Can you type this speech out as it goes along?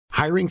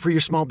Hiring for your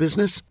small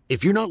business?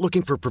 If you're not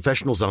looking for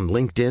professionals on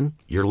LinkedIn,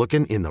 you're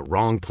looking in the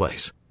wrong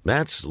place.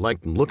 That's like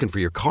looking for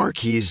your car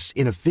keys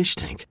in a fish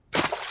tank.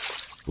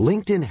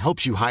 LinkedIn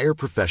helps you hire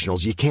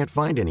professionals you can't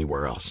find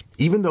anywhere else,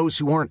 even those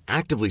who aren't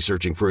actively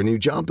searching for a new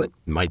job but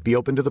might be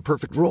open to the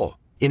perfect role.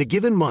 In a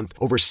given month,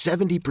 over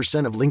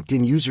 70% of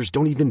LinkedIn users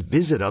don't even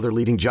visit other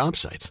leading job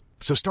sites.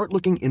 So start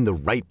looking in the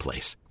right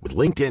place. With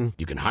LinkedIn,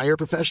 you can hire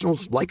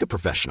professionals like a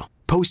professional.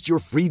 Post your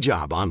free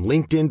job on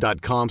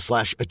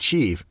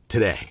linkedin.com/achieve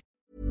today.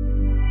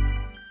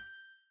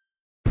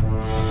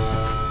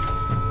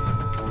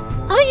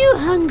 Are you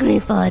hungry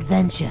for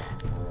adventure?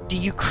 Do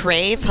you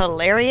crave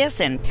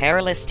hilarious and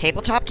perilous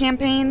tabletop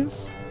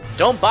campaigns?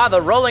 Don't bother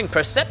rolling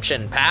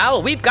perception,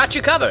 pal. We've got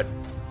you covered.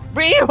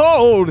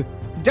 Behold!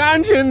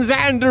 Dungeons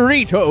and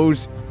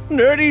Doritos!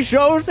 Nerdy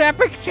Show's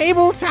epic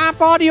tabletop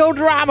audio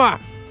drama!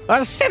 A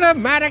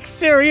cinematic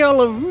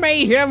serial of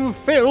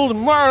mayhem-filled,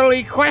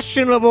 morally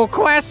questionable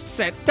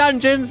quests at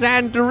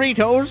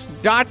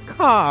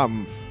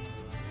DungeonsandDoritos.com.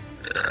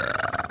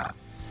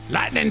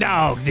 Lightning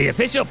Dogs, the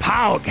official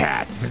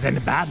podcast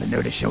presented by the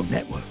Nerdy Show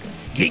Network.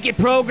 Geeky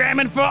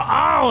programming for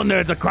all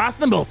nerds across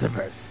the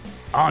multiverse.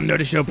 All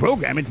Nerdy Show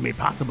programming is made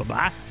possible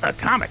by A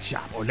Comic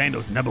Shop,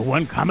 Orlando's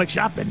 #1 comic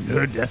shop and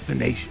nerd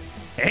destination.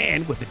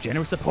 And with the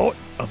generous support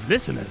of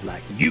listeners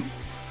like you.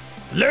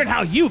 To learn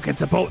how you can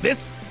support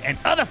this and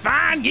other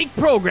fine geek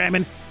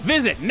programming,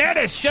 visit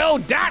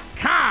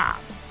nerdyshow.com.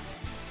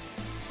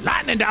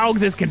 Lightning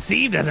Dogs is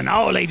conceived as an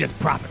all-ages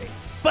property,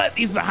 but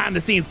these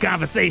behind-the-scenes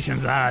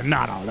conversations are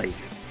not all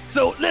ages.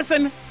 So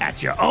listen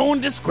at your own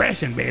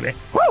discretion, baby.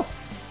 Woo!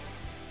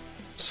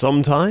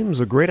 Sometimes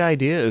a great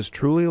idea is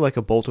truly like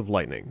a bolt of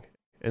lightning,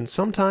 and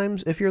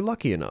sometimes, if you're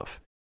lucky enough,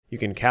 you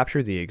can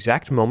capture the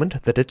exact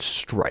moment that it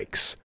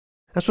strikes.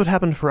 That's what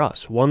happened for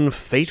us one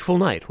fateful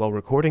night while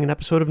recording an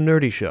episode of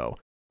Nerdy Show.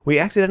 We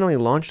accidentally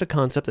launched a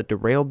concept that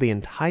derailed the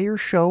entire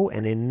show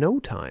and in no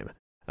time,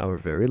 our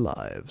very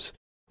lives.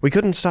 We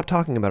couldn't stop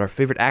talking about our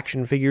favorite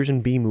action figures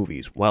and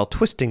B-movies while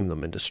twisting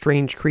them into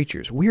strange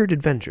creatures, weird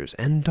adventures,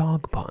 and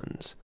dog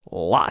puns.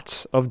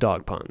 Lots of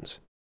dog puns.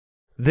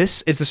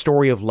 This is the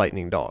story of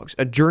Lightning Dogs,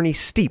 a journey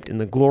steeped in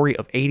the glory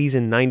of 80s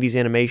and 90s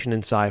animation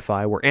and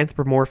sci-fi where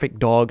anthropomorphic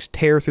dogs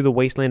tear through the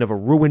wasteland of a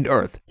ruined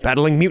Earth,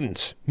 battling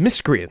mutants,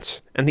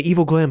 miscreants, and the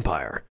evil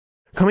Glampire.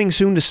 Coming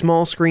soon to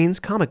small screens,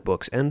 comic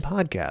books, and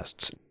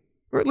podcasts.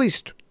 Or at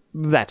least,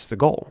 that's the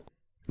goal.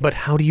 But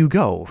how do you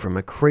go from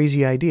a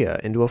crazy idea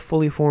into a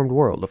fully formed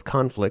world of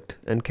conflict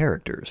and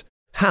characters?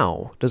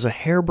 How does a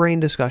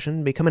harebrained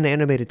discussion become an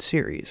animated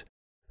series?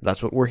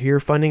 That's what we're here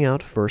finding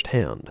out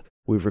firsthand.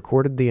 We've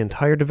recorded the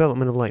entire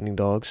development of Lightning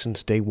Dogs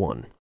since day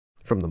one,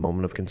 from the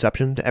moment of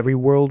conception to every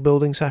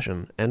world-building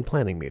session and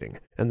planning meeting,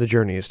 and the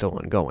journey is still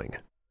ongoing.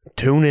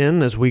 Tune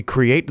in as we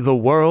create the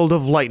world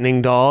of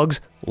Lightning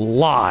Dogs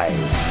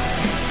live!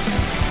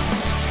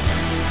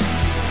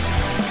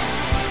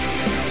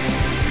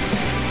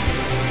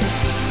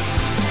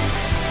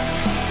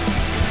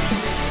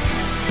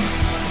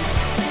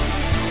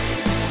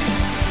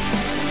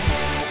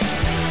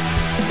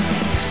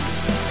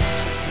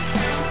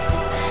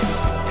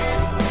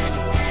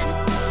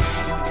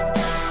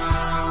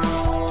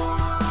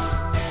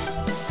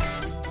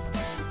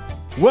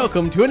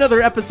 Welcome to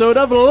another episode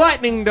of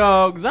Lightning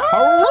Dogs.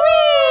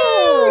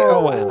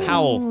 Oh,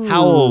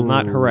 howl,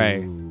 not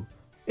hooray.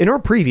 In our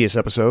previous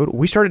episode,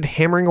 we started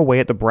hammering away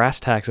at the brass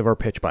tacks of our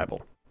pitch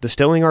Bible,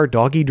 distilling our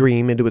doggy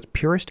dream into its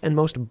purest and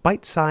most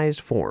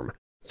bite-sized form,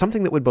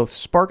 something that would both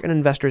spark an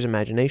investor's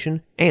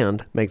imagination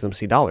and make them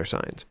see dollar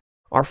signs.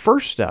 Our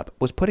first step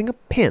was putting a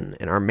pin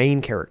in our main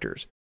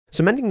characters,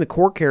 cementing the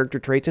core character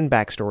traits and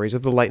backstories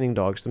of the Lightning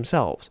Dogs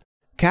themselves.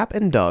 Cap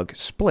and Doug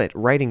split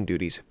writing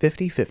duties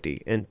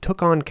 50-50 and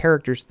took on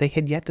characters they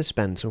had yet to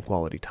spend some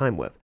quality time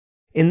with.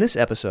 In this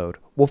episode,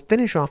 we'll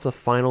finish off the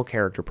final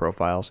character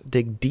profiles,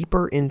 dig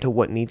deeper into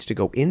what needs to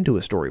go into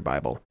a story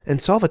Bible,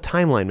 and solve a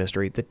timeline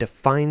mystery that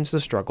defines the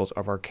struggles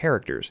of our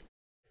characters.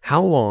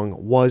 How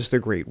long was the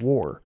Great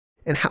War?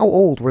 And how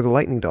old were the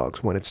Lightning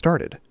Dogs when it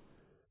started?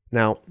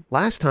 Now,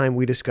 last time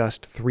we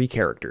discussed 3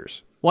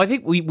 characters. Well, I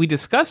think we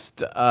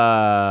discussed 4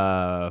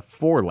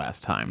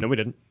 last time. No, we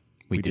didn't.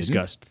 We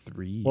discussed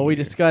 3. Well, we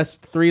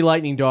discussed 3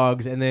 Lightning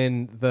Dogs and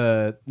then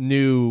the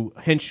new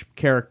hench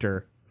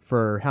character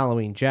for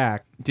Halloween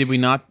Jack. Did we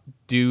not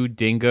do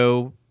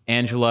Dingo,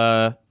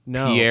 Angela,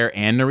 No. Pierre,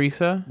 and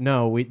Nerissa?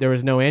 No, there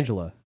was no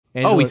Angela.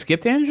 We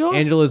skipped Angela?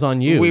 Angela's on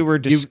you. We were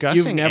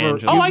discussing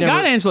Angela. I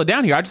got Angela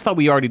down here. I just thought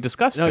we already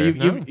discussed her.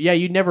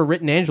 you'd never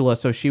written Angela,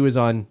 so she was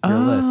on your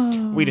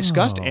list. We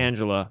discussed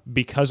Angela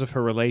because of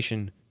her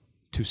relation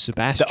to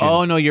Sebastian.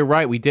 Oh, no, you're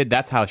right. We did.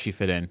 That's how she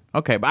fit in.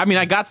 Okay, but I mean,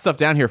 I got stuff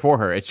down here for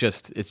her. It's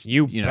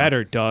you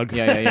better, Doug.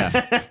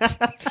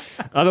 Yeah.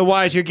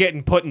 Otherwise, you're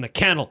getting put in the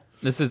kennel.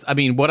 This is, I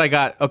mean, what I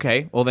got.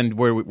 Okay, well then,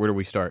 where do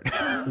we start?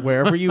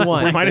 Wherever you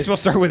want. We might as well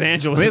start with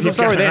Angela.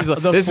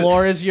 The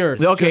floor is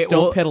yours. Okay, just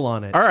don't piddle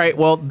on it. All right,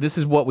 well, this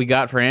is what we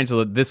got for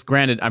Angela. This,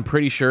 granted, I'm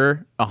pretty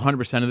sure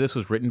 100% of this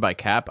was written by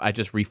Cap. I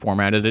just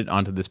reformatted it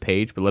onto this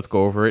page, but let's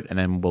go over it and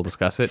then we'll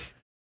discuss it.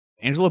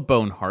 Angela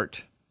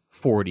Boneheart,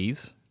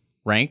 40s.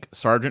 Rank,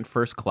 Sergeant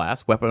First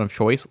Class. Weapon of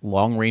choice,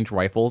 long-range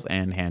rifles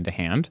and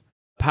hand-to-hand.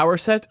 Power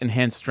set,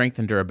 enhanced strength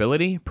and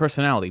durability.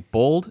 Personality,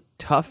 bold,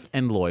 tough,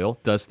 and loyal.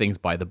 Does things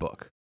by the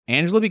book.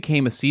 Angela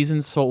became a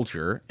seasoned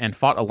soldier and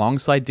fought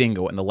alongside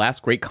Dingo in the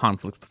last great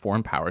conflict with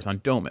foreign powers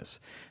on Domus.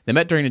 They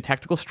met during a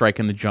tactical strike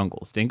in the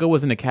jungles. Dingo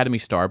was an Academy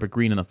star, but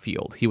green in the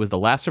field. He was the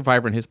last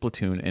survivor in his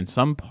platoon, in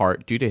some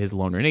part due to his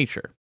loner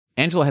nature.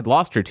 Angela had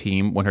lost her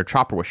team when her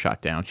chopper was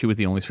shot down. She was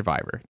the only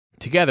survivor.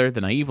 Together,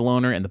 the naive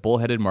loner and the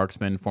bullheaded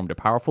marksman formed a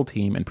powerful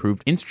team and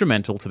proved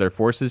instrumental to their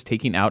forces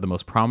taking out the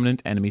most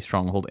prominent enemy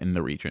stronghold in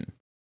the region.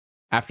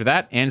 After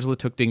that, Angela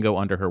took Dingo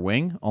under her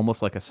wing,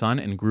 almost like a son,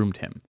 and groomed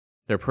him.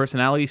 Their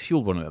personalities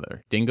fueled one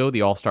another. Dingo,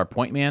 the all-star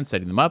point man,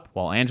 setting them up,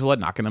 while Angela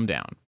knocking them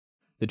down.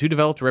 The two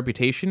developed a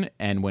reputation,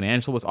 and when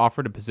Angela was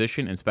offered a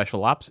position in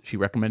Special Ops, she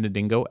recommended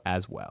Dingo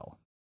as well.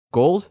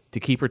 Goals,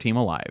 to keep her team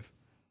alive.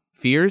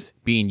 Fears,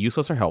 being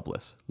useless or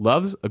helpless.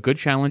 Loves, a good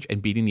challenge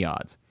and beating the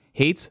odds.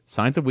 Hates,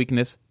 signs of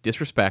weakness,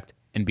 disrespect,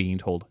 and being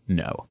told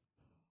no.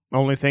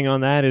 Only thing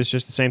on that is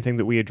just the same thing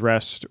that we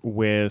addressed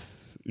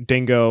with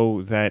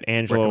Dingo that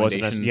Angela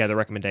wasn't. The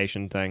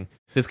recommendation thing.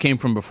 This came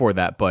from before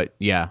that, but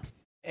yeah.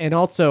 And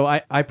also,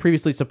 I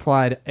previously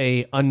supplied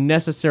a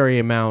unnecessary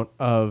amount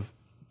of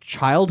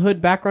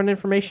childhood background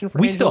information for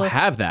We Angela. still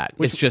have that.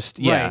 It's just,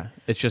 right.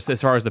 It's just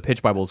as far as the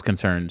pitch Bible is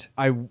concerned.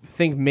 I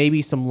think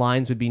maybe some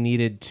lines would be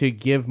needed to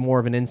give more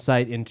of an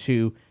insight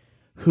into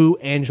who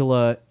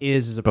Angela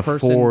is as a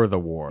person. Before the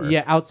war.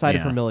 Yeah, outside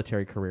of her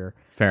military career.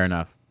 Fair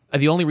enough.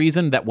 The only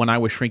reason that when I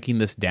was shrinking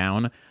this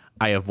down,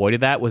 I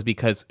avoided that was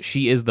because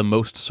she is the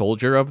most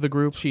soldier of the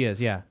group. She is,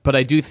 yeah. But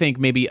I do think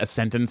maybe a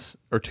sentence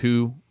or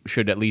two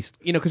should at least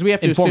because we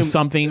have to inform assume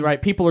something. Right,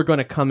 people are going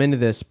to come into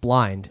this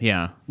blind.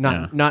 Yeah.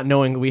 Not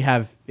knowing we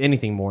have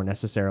anything more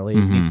necessarily.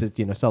 It needs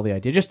to sell the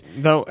idea. Just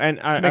though, and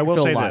I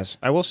will say alive. this.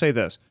 I will say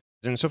this.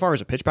 And so far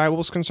as a pitch Bible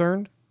is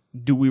concerned,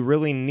 do we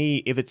really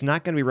need, if it's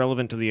not going to be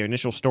relevant to the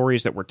initial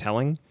stories that we're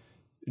telling,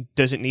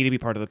 does it need to be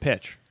part of the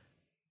pitch?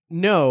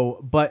 No,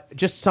 but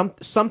just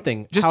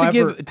something. Just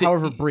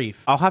however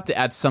brief. I'll have to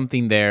add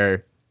something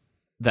there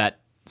that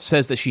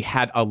says that she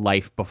had a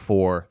life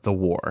before the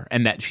war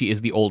and that she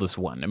is the oldest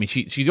one. I mean,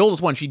 she's the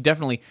oldest one. She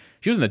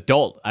was an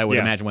adult, I would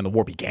imagine, when the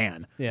war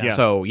began. Yeah.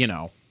 So,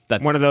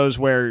 that's one of those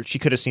where she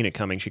could have seen it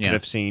coming. She could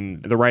have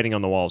seen the writing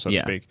on the wall, so to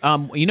speak.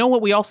 You know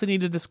what we also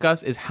need to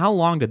discuss is how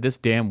long did this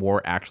damn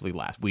war actually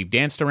last? We've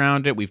danced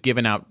around it. We've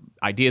given out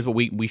ideas, but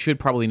we should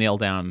probably nail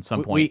down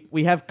some point.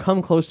 We have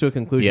come close to a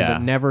conclusion,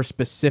 but never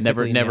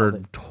specifically Never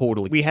nailed it.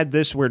 totally. We had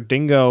this where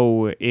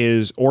Dingo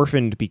is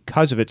orphaned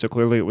because of it, so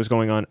clearly it was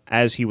going on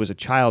as he was a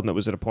child, and it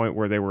was at a point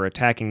where they were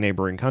attacking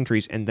neighboring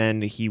countries, and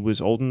then he was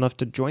old enough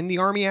to join the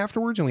army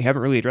afterwards, and we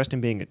haven't really addressed him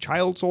being a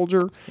child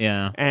soldier.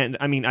 Yeah. And,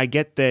 I mean, I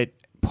get that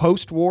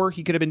post-war,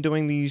 he could have been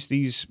doing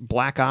these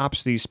black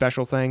ops, these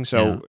special things.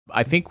 So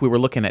I think we were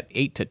looking at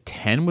 8 to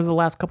 10 was the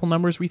last couple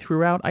numbers we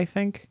threw out, I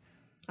think.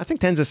 I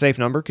think 10's a safe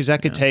number because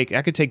that could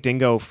take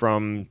Dingo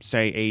from,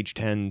 say, age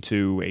 10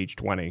 to age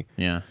 20.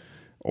 Yeah.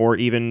 Or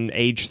even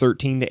age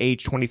 13 to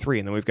age 23,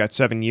 and then we've got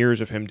 7 years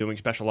of him doing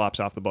special ops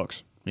off the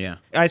books. Yeah.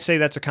 I'd say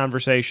that's a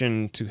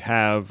conversation to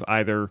have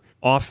either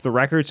off the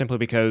record, simply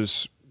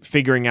because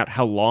figuring out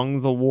how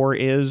long the war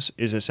is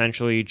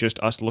essentially just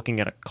us looking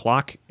at a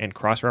clock and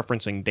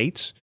cross-referencing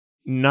dates,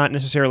 not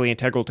necessarily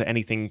integral to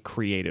anything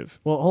creative.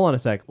 Well, hold on a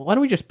sec. Why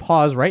don't we just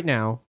pause right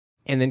now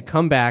and then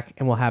come back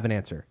and we'll have an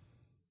answer?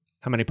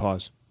 How many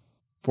paws?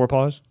 4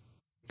 paws?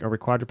 Are we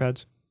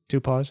quadrupeds? 2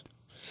 paws?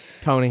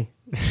 Tony,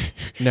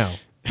 no.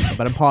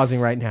 But I'm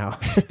pausing right now.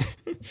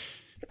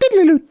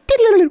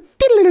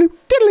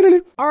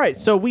 All right,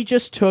 so we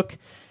just took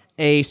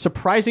a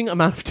surprising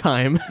amount of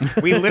time.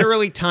 We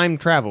literally time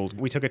traveled.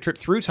 We took a trip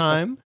through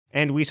time,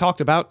 and we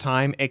talked about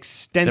time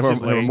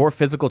extensively. There were more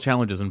physical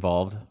challenges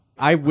involved.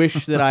 I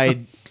wish that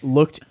I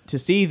looked to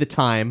see the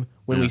time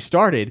when we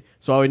started,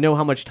 so I would know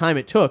how much time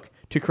it took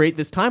to create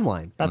this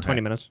timeline. About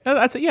 20 minutes.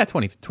 That's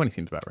 20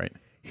 seems about right.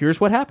 Here's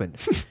what happened.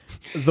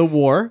 The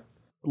war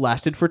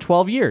lasted for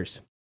 12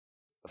 years.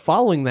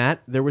 Following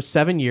that, there was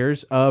 7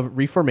 years of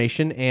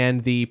reformation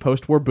and the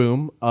post-war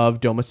boom of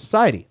Domus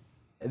society.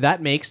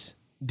 That makes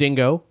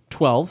Dingo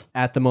 12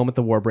 at the moment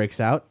the war breaks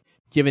out,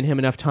 giving him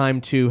enough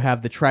time to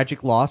have the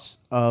tragic loss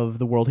of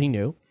the world he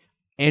knew.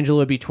 Angela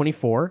would be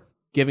 24,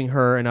 giving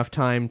her enough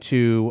time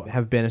to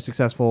have been a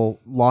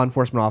successful law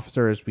enforcement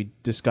officer, as we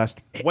discussed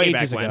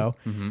ages ago.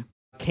 Mm-hmm.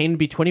 Kane would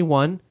be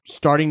 21,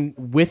 starting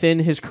within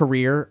his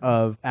career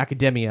of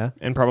academia.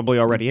 And probably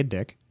already a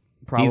dick.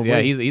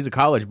 Probably. He's a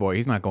college boy.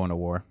 He's not going to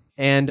war.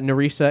 And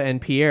Nerissa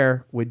and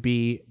Pierre would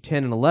be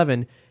 10 and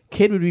 11.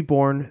 Kid would be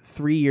born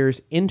 3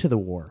 years into the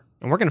war.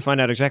 And we're going to find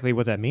out exactly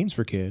what that means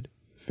for Kid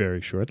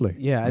very shortly.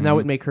 Yeah, and that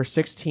would make her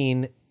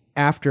 16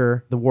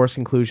 after the war's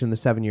conclusion, the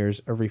 7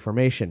 years of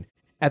reformation.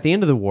 At the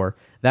end of the war,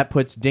 that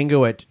puts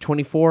Dingo at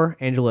 24,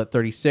 Angela at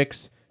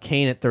 36,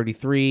 Kane at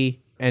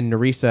 33, and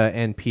Nerissa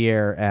and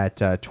Pierre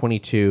at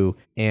 22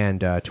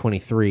 and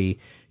 23.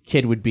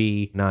 Kid would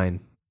be 9.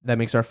 That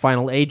makes our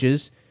final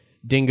ages: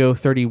 Dingo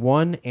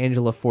 31,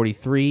 Angela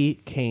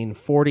 43, Kane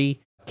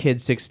 40,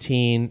 Kid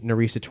 16,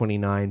 Nerissa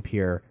 29,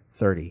 Pierre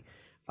 30.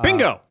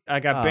 Bingo! I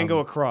got bingo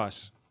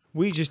across.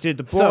 We just did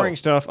the boring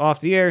stuff off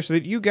the air so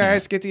that you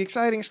guys get the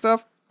exciting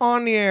stuff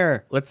on the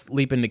air. Let's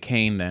leap into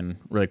Kane then,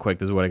 really quick.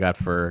 This is what I got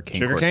for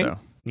Kane Sugar Corso. cane?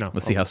 No.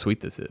 Let's see how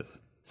sweet this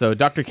is. So,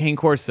 Dr. Kane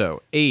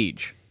Corso,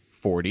 age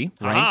 40,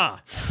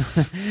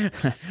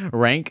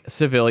 rank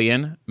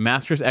civilian,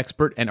 master's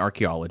expert, and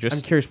archaeologist.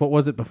 I'm curious, what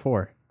was it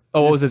before?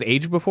 Oh, what was his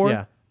age before?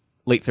 Yeah.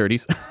 Late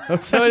 30s.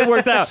 So it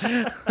worked out.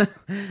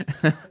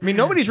 I mean,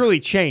 nobody's really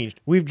changed.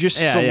 We've just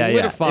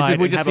solidified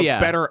We and just have a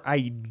better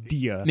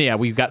idea. Yeah,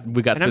 we got And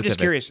specific. I'm just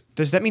curious,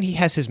 does that mean he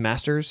has his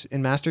master's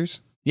in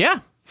masters? Yeah.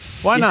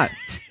 Why not?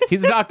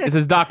 He's a doctor. It's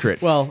his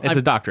doctorate. Well, it's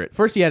a doctorate.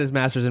 First, he had his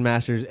master's in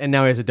masters, and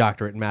now he has a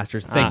doctorate in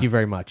masters. Thank you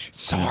very much.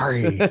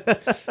 Sorry.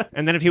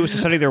 And then if he was to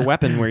study their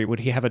weapon, would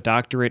he have a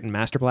doctorate in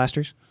master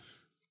blasters?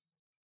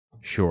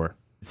 Sure.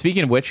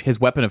 Speaking of which, his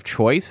weapon of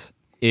choice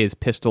is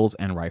pistols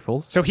and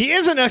rifles. So he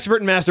is an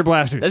expert in master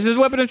blasters. That's his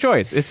weapon of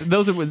choice.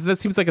 That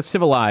seems like a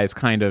civilized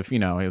kind of,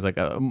 he's like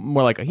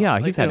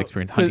he's had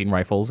experience hunting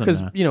rifles.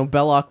 Because,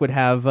 Belloc would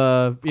have,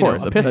 of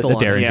course, a pistol a on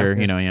Derringer,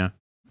 him.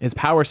 His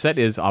power set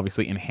is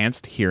obviously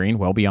enhanced hearing,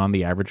 well beyond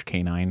the average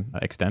canine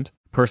extent.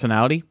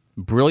 Personality,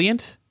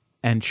 brilliant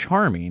and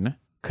charming,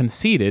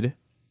 conceited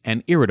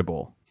and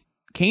irritable.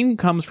 Kane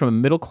comes from a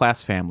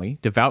middle-class family,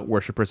 devout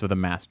worshippers of the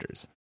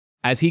Masters.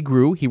 As he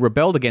grew, he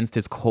rebelled against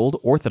his cold,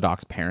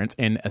 orthodox parents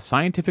in a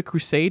scientific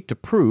crusade to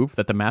prove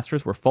that the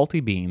Masters were faulty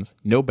beings,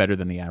 no better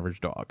than the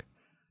average dog.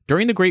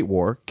 During the Great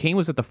War, Kane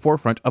was at the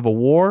forefront of a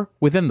war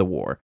within the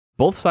war.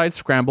 Both sides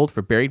scrambled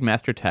for buried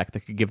Master tech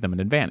that could give them an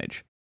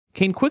advantage.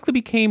 Kane quickly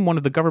became one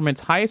of the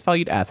government's highest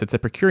valued assets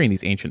at procuring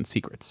these ancient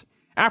secrets.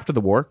 After the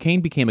war,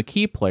 Kane became a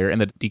key player in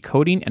the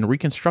decoding and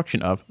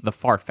reconstruction of the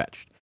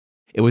Far-Fetched.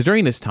 It was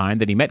during this time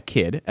that he met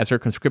Kid, as her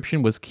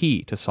conscription was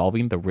key to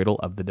solving the riddle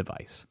of the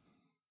device.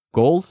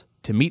 Goals: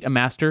 to meet a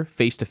master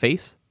face to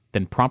face,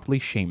 then promptly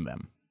shame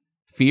them.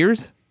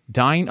 Fears: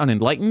 dying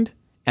unenlightened,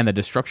 and the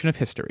destruction of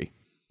history.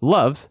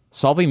 Loves: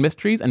 solving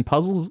mysteries and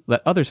puzzles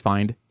that others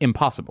find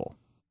impossible.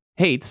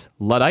 Hates: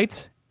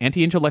 Luddites,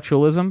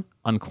 anti-intellectualism,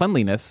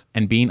 uncleanliness,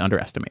 and being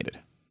underestimated.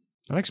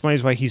 That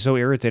explains why he's so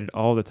irritated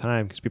all the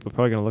time, because people are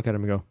probably going to look at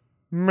him and go,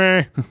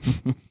 meh.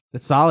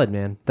 It's solid,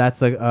 man.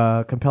 That's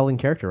a compelling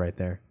character right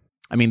there.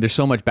 I mean, there's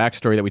so much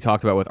backstory that we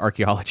talked about with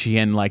archaeology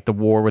and like the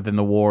war within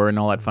the war and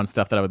all that fun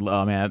stuff that I would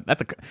love. Man,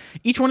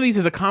 each one of these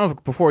is a comic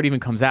book before it even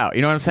comes out.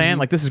 You know what I'm saying?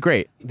 Like, this is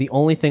great. The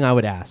only thing I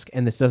would ask,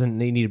 and this doesn't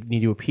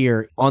need to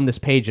appear on this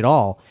page at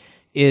all,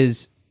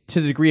 is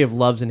to the degree of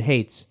loves and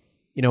hates,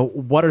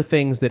 what are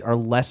things that are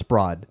less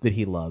broad that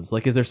he loves?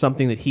 Like, is there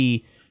something that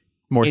he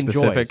more enjoys?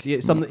 specific?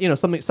 Yeah,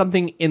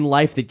 something in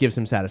life that gives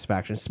him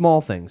satisfaction.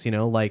 Small things,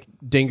 like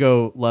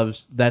Dingo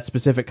loves that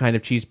specific kind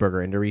of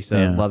cheeseburger, and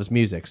Nerissa loves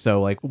music.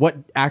 So, like, what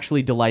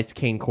actually delights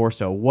Kane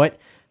Corso? What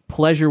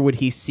pleasure would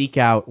he seek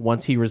out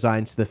once he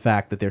resigns to the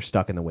fact that they're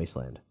stuck in the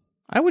wasteland?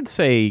 I would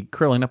say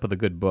curling up with a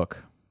good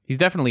book. He's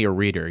definitely a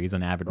reader. He's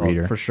an avid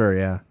reader. For sure,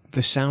 yeah.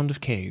 The sound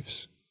of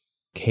caves.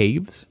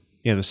 Caves?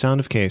 Yeah, the sound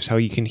of caves. How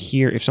you can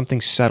hear, if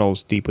something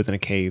settles deep within a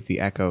cave,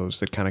 the echoes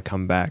that kind of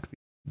come back.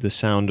 The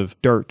sound of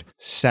dirt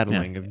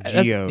settling, of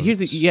geodes. Here's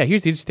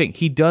the thing.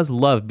 He does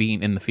love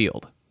being in the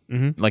field.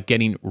 Mm-hmm. Like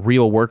getting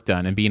real work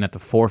done and being at the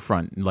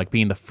forefront and like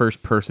being the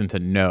first person to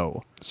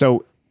know.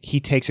 So he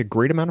takes a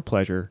great amount of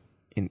pleasure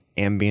in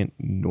ambient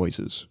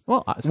noises.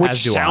 Well,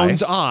 which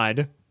sounds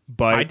odd,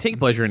 but I take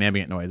pleasure in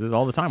ambient noises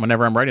all the time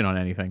whenever I'm writing on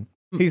anything.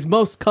 He's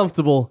most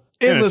comfortable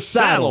in the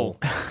saddle.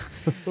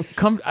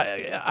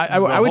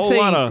 I would say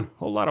a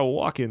whole lot of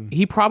walking.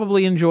 He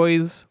probably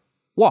enjoys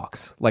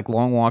walks, like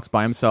long walks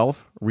by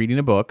himself, reading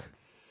a book,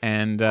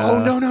 and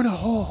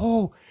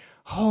no.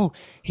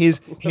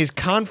 His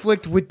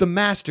conflict with the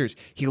Masters.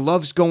 He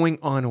loves going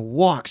on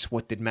walks.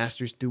 What did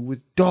Masters do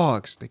with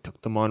dogs? They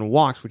took them on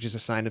walks, which is a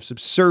sign of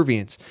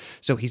subservience.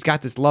 So he's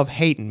got this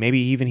love-hate, and maybe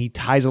even he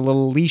ties a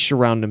little leash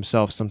around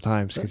himself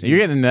sometimes. You're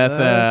getting that's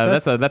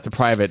a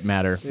private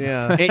matter.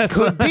 Yeah, it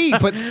could be,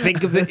 but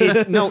think of it.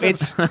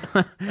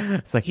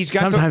 It's like he's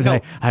got sometimes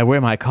I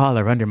wear my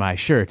collar under my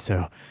shirt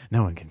so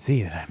no one can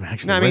see that I'm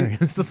actually wearing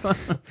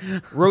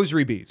it.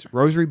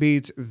 Rosary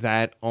beads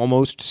that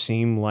almost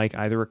seem like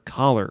either a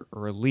collar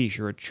or a leash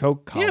or a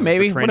choke collar. Yeah,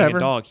 maybe, for training whatever.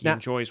 A dog. He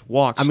enjoys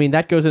walks. I mean,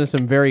 that goes into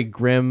some very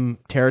grim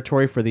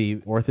territory for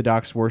the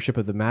Orthodox worship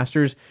of the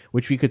Masters,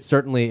 which we could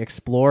certainly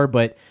explore.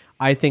 But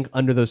I think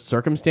under those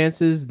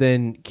circumstances,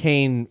 then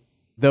Kane,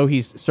 though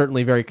he's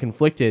certainly very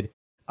conflicted,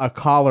 a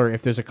collar,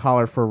 if there's a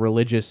collar for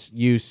religious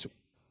use,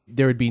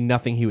 there would be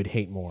nothing he would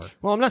hate more.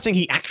 Well, I'm not saying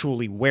he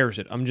actually wears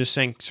it. I'm just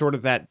saying sort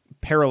of that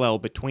parallel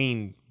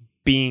between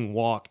being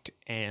walked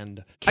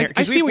and...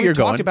 I see where you're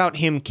going. We talked about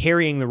him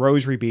carrying the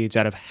rosary beads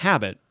out of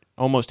habit,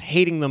 almost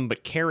hating them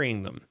but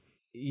carrying them.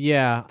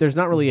 Yeah, there's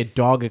not really a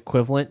dog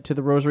equivalent to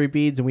the rosary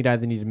beads, and we'd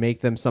either need to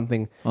make them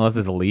something... Unless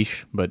it's a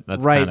leash, but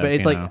that's right, kind of, but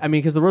it's like, I mean,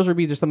 because the rosary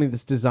beads are something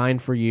that's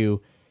designed for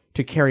you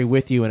to carry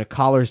with you, and a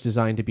collar is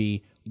designed to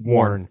be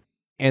worn.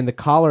 And the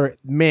collar,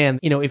 man,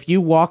 if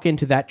you walk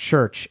into that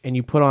church and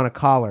you put on a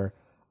collar,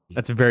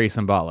 That's very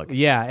symbolic.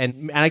 Yeah,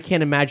 and I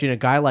can't imagine a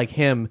guy like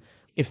him,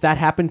 if that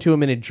happened to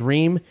him in a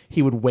dream,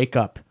 he would wake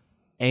up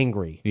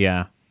angry.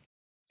 Yeah.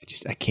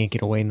 I can't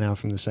get away now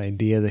from this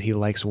idea that he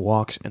likes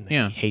walks and that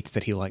Yeah. he hates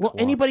that he likes Well,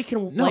 walks. anybody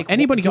can No,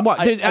 anybody can walk.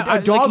 A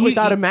There's- dog like,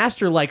 without a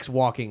master likes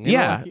walking. You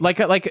Yeah, know?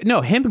 like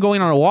no, him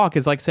going on a walk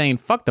is like saying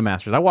fuck the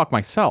masters. I walk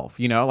myself,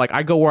 you know? Like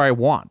I go where I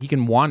want. He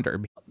can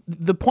wander.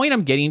 The point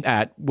I'm getting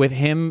at with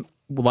him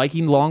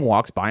liking long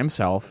walks by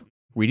himself,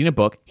 reading a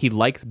book, he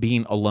likes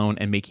being alone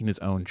and making his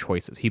own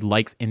choices. He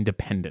likes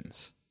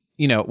independence.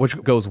 You know, which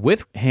goes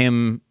with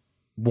him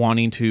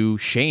wanting to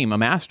shame a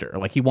master.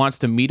 Like he wants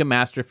to meet a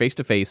master face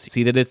to face,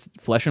 see that it's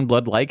flesh and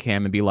blood like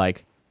him and be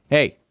like,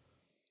 "Hey,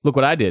 look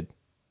what I did.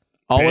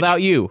 All Bitch.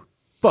 without you.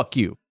 Fuck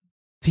you."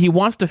 He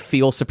wants to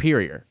feel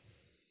superior.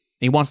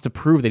 He wants to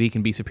prove that he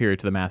can be superior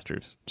to the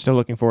masters. Still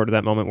looking forward to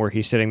that moment where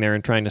he's sitting there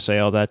and trying to say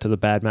all that to the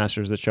bad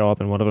masters that show up,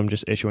 and one of them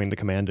just issuing the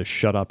command to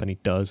shut up, and he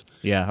does.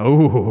 Yeah.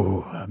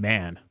 Oh,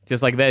 man.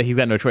 Just like that, he's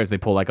got no choice. They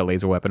pull like a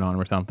laser weapon on him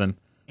or something.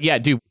 Yeah,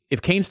 dude,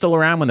 if Kane's still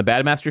around when the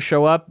bad masters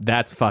show up,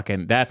 that's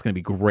going to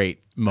be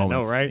great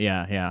moments. right?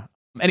 Yeah, yeah.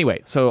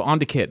 Anyway, so on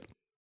to Kid.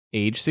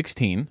 Age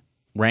 16,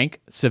 rank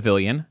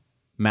civilian,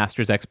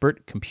 master's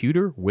expert,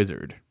 computer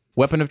wizard.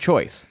 Weapon of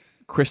choice,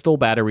 crystal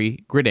battery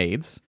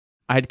grenades.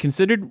 I had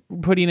considered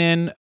putting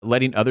in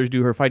letting others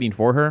do her fighting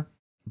for her,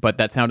 but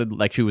that sounded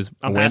like she was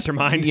A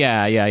mastermind?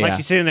 Yeah. Like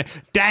she's sitting there,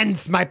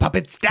 dance, my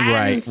puppets,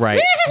 dance!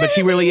 Right. But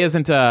she really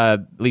isn't,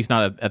 at least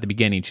not at the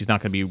beginning. She's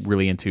not going to be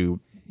really into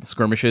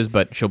skirmishes,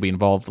 but she'll be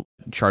involved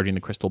charging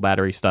the crystal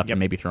battery stuff and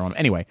maybe throwing them.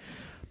 Anyway,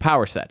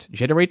 power set.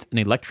 Generates an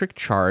electric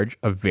charge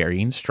of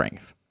varying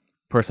strength.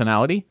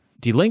 Personality.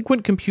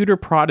 Delinquent computer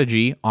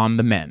prodigy on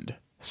the mend.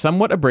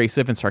 Somewhat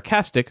abrasive and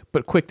sarcastic,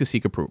 but quick to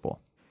seek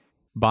approval.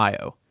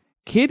 Bio.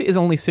 Kid is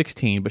only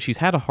 16, but she's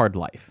had a hard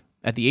life.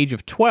 At the age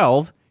of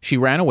 12, she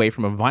ran away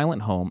from a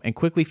violent home and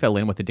quickly fell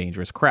in with a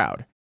dangerous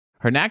crowd.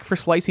 Her knack for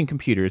slicing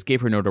computers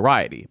gave her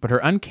notoriety, but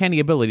her uncanny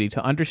ability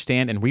to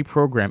understand and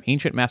reprogram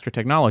ancient master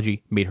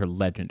technology made her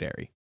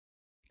legendary.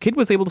 Kid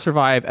was able to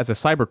survive as a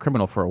cyber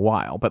criminal for a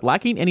while, but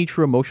lacking any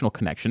true emotional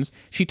connections,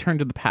 she turned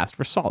to the past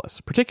for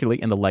solace,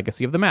 particularly in the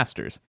legacy of the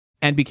masters,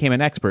 and became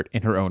an expert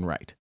in her own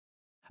right.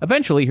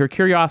 Eventually, her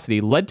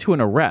curiosity led to an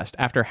arrest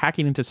after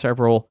hacking into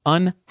several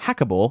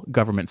unhackable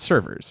government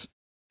servers.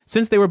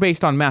 Since they were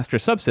based on master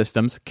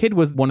subsystems, Kid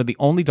was one of the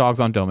only dogs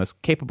on Domus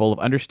capable of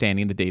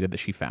understanding the data that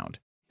she found.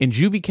 In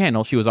Juvie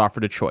Candle, she was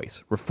offered a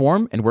choice: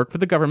 reform and work for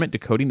the government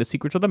decoding the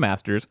secrets of the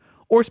masters,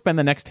 or spend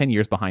the next 10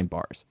 years behind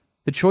bars.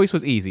 The choice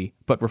was easy,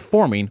 but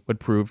reforming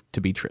would prove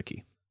to be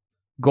tricky.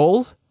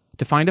 Goals: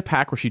 to find a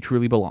pack where she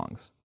truly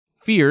belongs.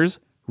 Fears: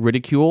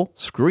 ridicule,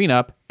 screwing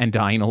up, and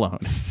dying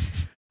alone.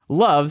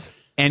 Loves: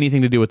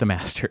 anything to do with the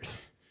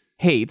masters.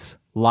 Hates: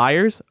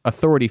 liars,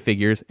 authority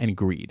figures, and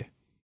greed.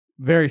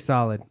 Very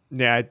solid.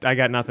 Yeah, I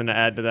got nothing to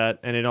add to that,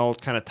 and it all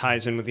kind of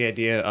ties in with the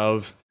idea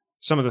of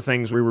some of the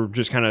things we were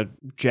just kind of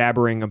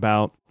jabbering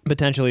about.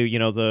 Potentially, you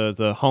know,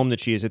 the home that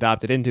she is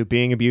adopted into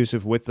being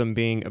abusive with them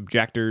being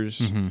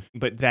objectors,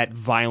 but that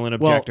violent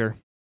objector.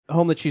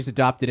 Home that she's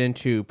adopted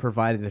into,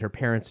 provided that her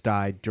parents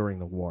died during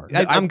the war.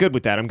 I'm good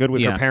with that. I'm good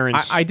with her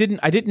parents. I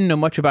didn't know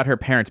much about her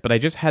parents, but I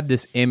just had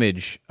this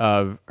image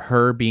of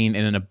her being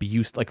in an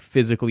abused, like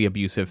physically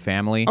abusive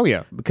family. Oh,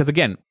 yeah. Because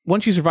again,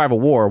 once you survive a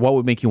war, what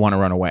would make you want to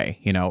run away?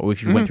 You know,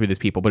 if you went through these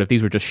people, but if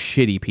these were just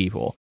shitty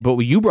people. But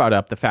you brought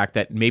up the fact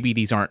that maybe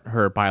these aren't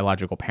her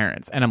biological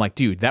parents. And I'm like,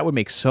 dude, that would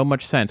make so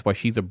much sense why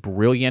she's a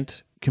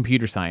brilliant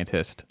computer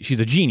scientist. She's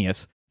a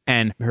genius.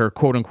 And her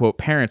quote unquote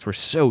parents were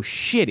so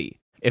shitty.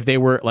 If they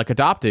were like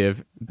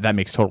adoptive, that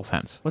makes total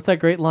sense. What's that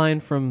great line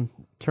from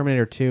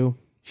Terminator 2?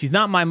 She's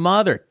not my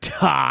mother,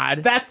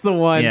 Todd. That's the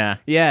one. Yeah.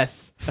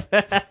 Yes. Dude,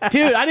 I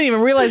didn't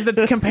even realize the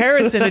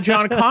comparison to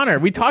John Connor.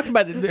 We talked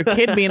about a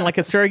kid being like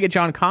a surrogate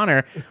John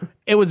Connor.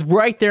 It was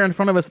right there in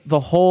front of us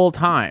the whole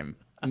time.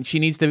 And she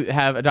needs to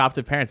have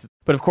adoptive parents.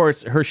 But of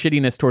course, her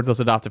shittiness towards those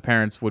adoptive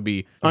parents would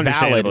be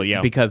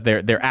valid because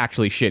they're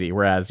actually shitty.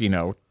 Whereas, you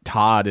know,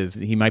 Todd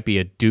he might be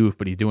a doof,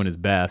 but he's doing his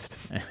best.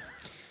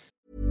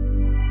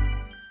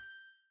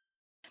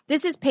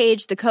 This is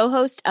Paige, the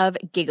co-host of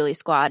Giggly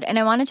Squad, and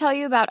I want to tell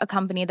you about a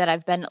company that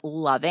I've been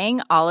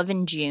loving, Olive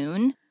 &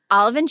 June.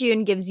 Olive &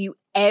 June gives you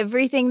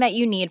everything that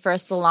you need for a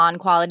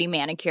salon-quality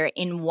manicure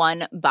in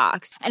one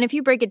box. And if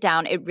you break it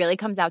down, it really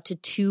comes out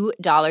to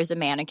 $2 a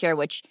manicure,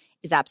 which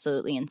is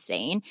absolutely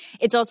insane.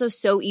 It's also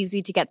so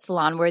easy to get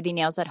salon-worthy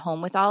nails at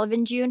home with Olive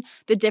 & June.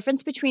 The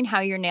difference between how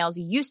your nails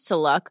used to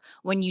look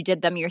when you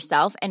did them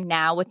yourself and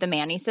now with the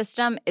Mani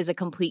system is a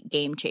complete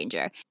game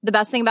changer. The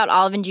best thing about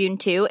Olive & June,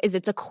 too, is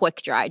it's a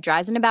quick dry.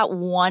 Dries in about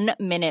 1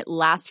 minute,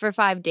 lasts for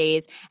 5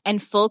 days,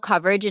 and full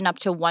coverage in up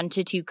to 1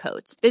 to 2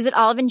 coats. Visit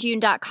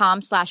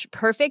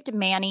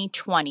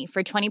oliveandjune.com/perfectmani20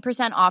 for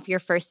 20% off your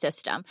first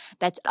system.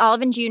 That's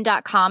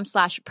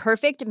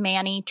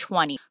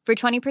oliveandjune.com/perfectmani20 for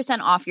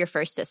 20% off your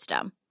first system.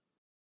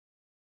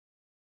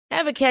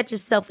 Ever catch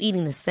yourself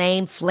eating the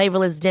same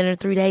flavorless dinner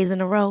 3 days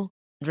in a row?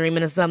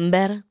 Dreaming of something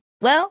better?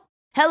 Well,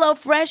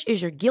 HelloFresh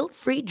is your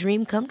guilt-free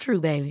dream come true,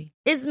 baby.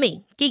 It's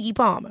me, Keke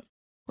Palmer.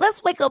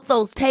 Let's wake up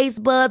those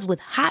taste buds with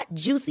hot,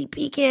 juicy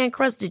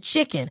pecan-crusted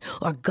chicken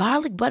or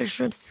garlic butter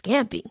shrimp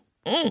scampi.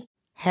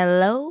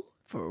 Hello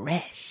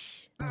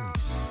Fresh.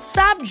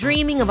 Stop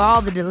dreaming of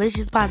all the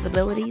delicious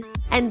possibilities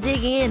and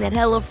dig in at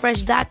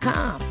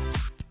HelloFresh.com.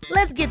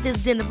 Let's get this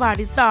dinner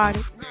party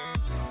started.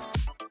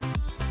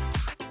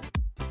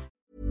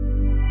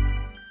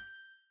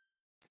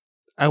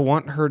 I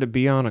want her to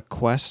be on a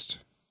quest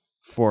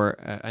for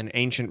an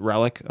ancient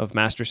relic of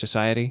Master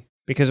Society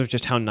because of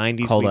just how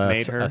 90s Called we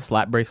made her. a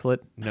slap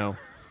bracelet. No.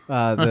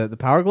 The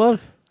Power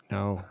Glove?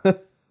 No.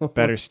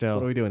 Better still.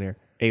 What are we doing here?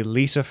 A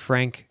Lisa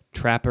Frank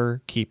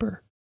Trapper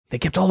Keeper. They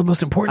kept all the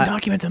most important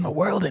documents in the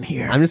world in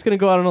here. I'm just going to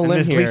go out on a And limb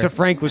this here. Lisa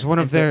Frank was one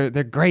of their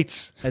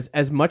greats.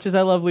 As much as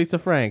I love Lisa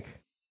Frank,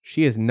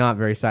 she is not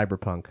very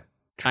cyberpunk.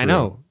 I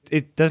know.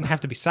 It doesn't have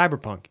to be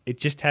cyberpunk. It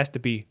just has to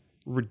be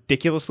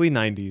ridiculously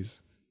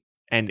 90s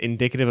and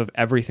indicative of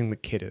everything the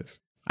kid is.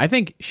 I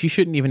think she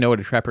shouldn't even know what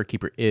a Trapper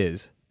Keeper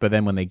is, but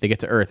then when they get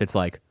to Earth, it's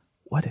like,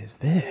 what is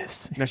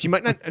this? Now, she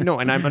might not know,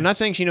 and I'm not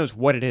saying she knows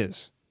what it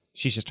is.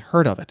 She's just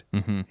heard of it,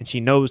 and she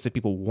knows that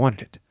people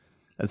wanted it.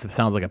 That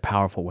sounds like a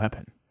powerful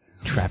weapon.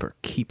 Trapper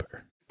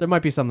Keeper. There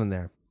might be something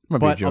there. Might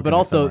be a joke in But there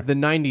also, somewhere. the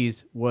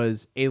 90s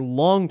was a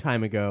long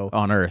time ago.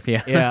 On Earth,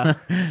 yeah. Yeah.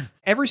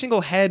 Every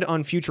single head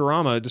on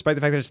Futurama, despite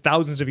the fact that it's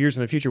thousands of years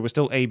in the future, was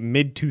still a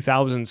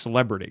mid-2000s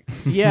celebrity.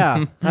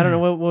 Yeah. I don't know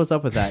what was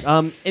up with that.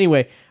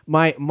 Anyway,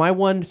 my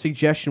one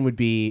suggestion would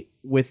be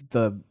with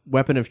the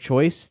weapon of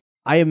choice,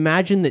 I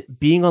imagine that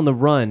being on the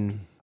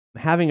run,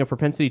 having a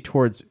propensity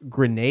towards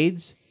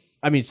grenades,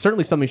 I mean,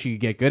 certainly something she could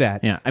get good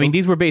at. Yeah, I mean,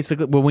 these were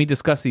basically, when we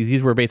discussed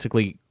these were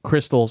basically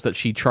crystals that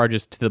she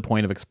charges to the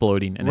point of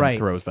exploding and then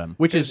throws them.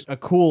 Which is a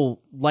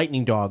cool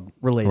lightning dog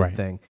related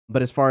thing.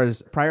 But as far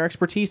as prior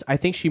expertise, I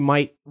think she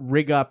might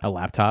rig up A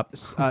laptop.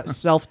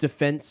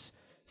 self-defense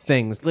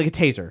things, like a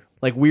taser,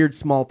 like weird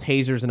small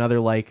tasers and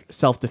other like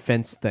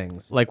self-defense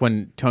things. Like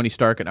when Tony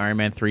Stark in Iron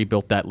Man 3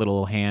 built that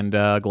little hand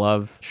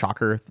glove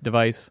shocker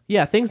device.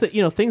 Yeah, things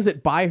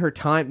that buy her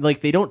time.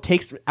 Like they don't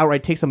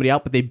outright take somebody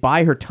out, but they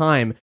buy her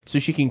time so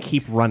she can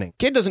keep running.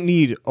 Kid doesn't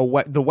need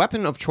the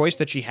weapon of choice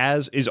that she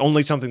has is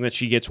only something that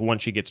she gets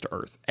once she gets to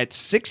Earth. At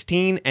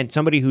 16, and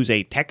somebody who's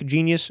a tech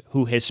genius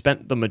who has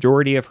spent the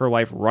majority of her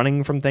life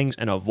running from things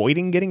and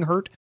avoiding getting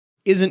hurt,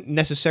 isn't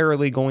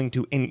necessarily going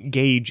to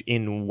engage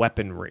in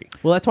weaponry.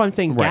 Well, that's why I'm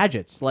saying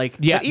gadgets. Like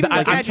Yeah, even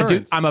the gadgets-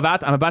 dude, I'm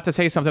about to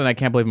say something, and I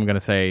can't believe I'm going to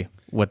say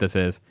what this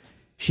is.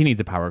 She needs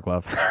a power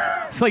glove.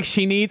 It's like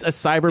she needs a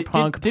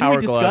cyberpunk Didn't power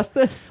we glove. discuss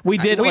this? We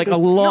did like a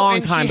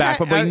long time back,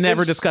 but we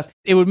never discussed.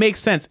 It would make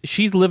sense.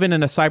 She's living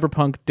in a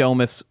cyberpunk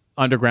Domus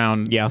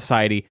underground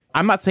society.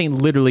 I'm not saying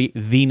literally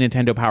the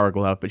Nintendo Power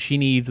Glove, but she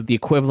needs the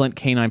equivalent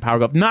canine Power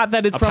Glove. Not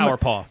that it's from Power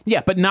Paw.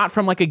 Yeah, but not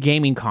from like a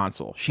gaming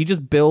console. She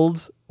just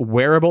builds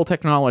wearable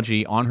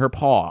technology on her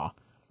paw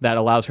that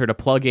allows her to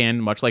plug in,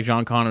 much like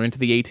John Connor, into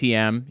the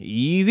ATM.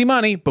 Easy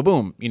money,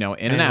 boom, in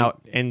and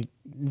out. And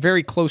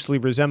very closely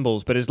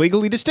resembles, but is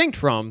legally distinct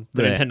from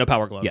the Nintendo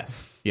Power Glove.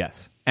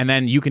 Yes. And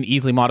then you can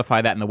easily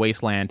modify that in the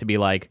wasteland to be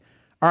like,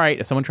 all right,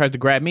 if someone tries to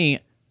grab me,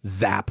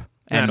 zap.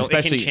 And And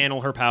especially it can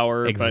channel her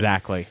power.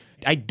 Exactly.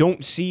 But I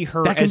don't see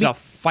her That can as be- a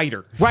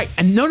fighter. Right.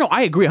 And no,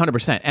 I agree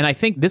 100%. And I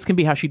think this can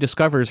be how she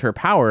discovers her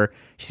power.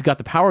 She's got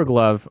the Power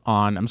Glove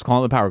on. I'm just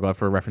calling it the Power Glove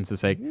for reference's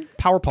sake.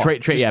 Power Paw.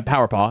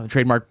 Power Paw.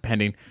 Trademark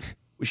pending.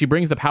 She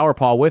brings the Power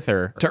Paw with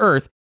her to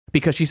Earth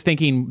because she's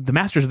thinking the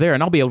Master's there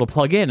and I'll be able to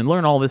plug in and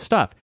learn all this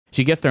stuff.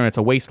 She gets there and it's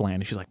a wasteland.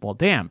 And she's like, well,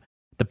 damn,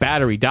 the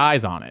battery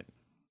dies on it.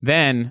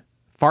 Then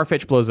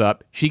Farfetch blows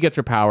up. She gets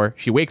her power.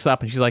 She wakes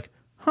up and she's like,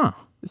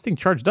 this thing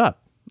charged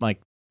up.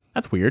 Like,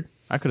 that's weird.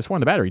 I could have sworn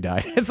the battery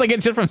died. It's like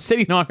it's just from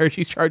sitting on her,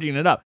 she's charging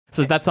it up.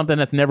 So that's something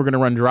that's never going to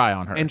run dry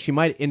on her. And she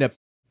might end up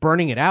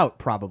burning it out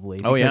probably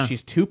because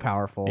she's too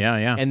powerful.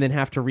 Yeah. And then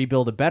have to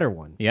rebuild a better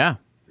one. Yeah.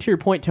 To your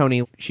point,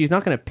 Tony, she's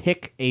not going to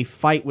pick a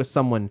fight with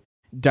someone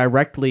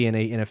directly in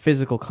a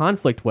physical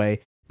conflict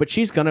way, but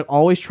she's going to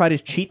always try to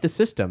cheat the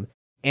system.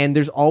 And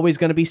there's always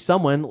going to be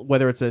someone,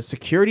 whether it's a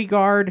security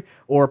guard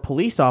or a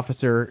police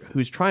officer,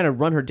 who's trying to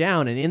run her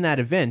down. And in that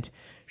event,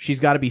 she's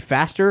got to be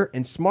faster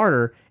and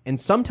smarter and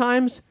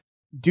sometimes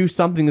do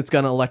something that's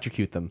going to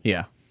electrocute them.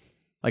 Yeah.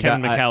 Like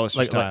Kevin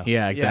McAllister style.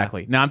 Yeah,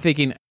 exactly. Now I'm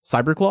thinking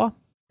Cyberclaw?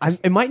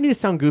 It might need to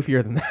sound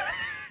goofier than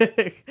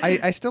that.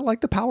 I still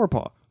like the Power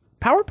Paw.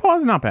 Power Paw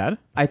is not bad.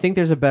 I think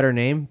there's a better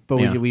name, but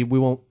Yeah. we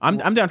won't. I'm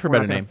down for a we're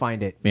better not gonna name.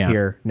 Find it Yeah.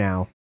 here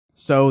now.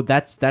 So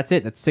that's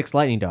it. That's 6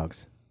 lightning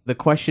dogs. The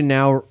question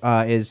now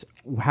is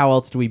how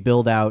else do we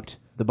build out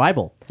the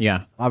Bible?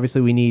 Yeah.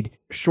 Obviously, we need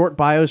short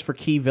bios for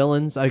key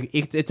villains.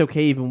 It's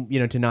okay even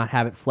to not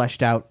have it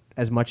fleshed out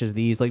as much as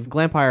these. Like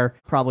Glampire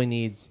probably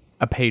needs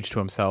A page to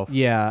himself.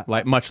 Yeah.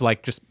 Like much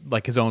like just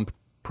like his own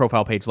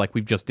profile page like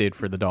we've just did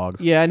for the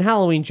dogs. Yeah, and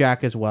Halloween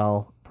Jack as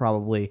well,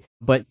 probably.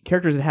 But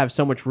characters that have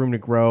so much room to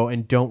grow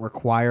and don't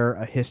require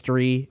a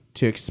history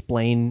to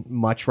explain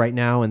much right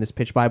now in this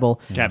pitch Bible.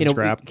 Captain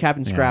Scrap.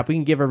 Captain Scrap. We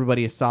can give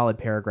everybody a solid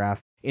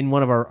paragraph. In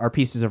one of our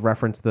pieces of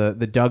reference, the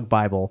Doug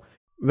Bible,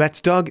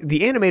 That's Doug,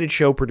 the animated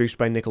show produced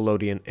by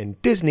Nickelodeon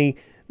and Disney,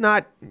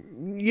 not,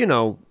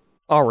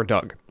 our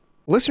Doug.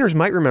 Listeners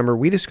might remember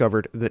we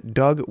discovered that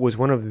Doug was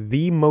one of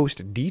the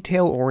most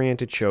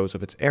detail-oriented shows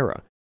of its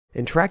era,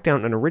 and tracked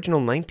down an original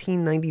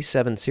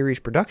 1997 series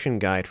production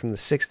guide from the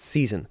 6th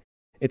season.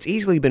 It's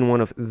easily been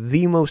one of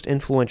the most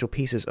influential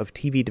pieces of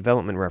TV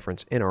development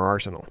reference in our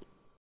arsenal.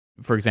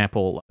 For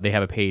example, they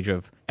have a page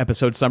of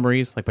episode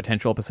summaries, like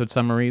potential episode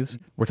summaries.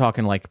 We're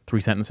talking like 3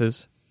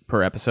 sentences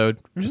per episode,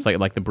 just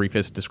like the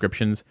briefest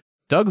descriptions.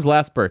 Doug's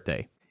last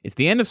birthday. It's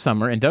the end of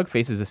summer, and Doug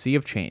faces a sea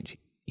of change.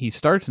 He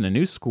starts in a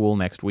new school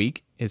next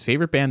week. His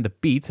favorite band, the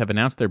Beats, have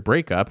announced their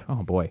breakup.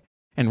 Oh boy.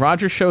 And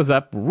Roger shows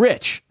up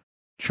rich.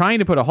 Trying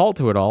to put a halt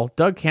to it all,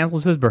 Doug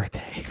cancels his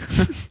birthday.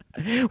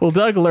 Will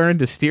Doug learn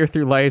to steer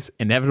through life's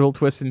inevitable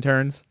twists and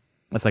turns?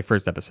 That's like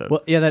first episode.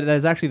 Well, yeah, that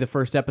is actually the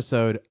first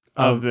episode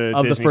of the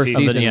Disney first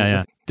season.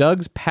 Yeah.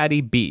 Doug's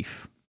Patty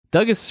Beef.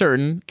 Doug is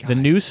certain the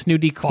new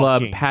snooty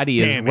club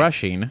Patty is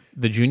rushing,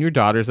 the junior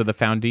daughters of the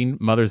founding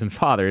mothers and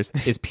fathers,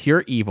 is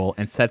pure evil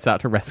and sets out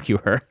to rescue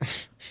her.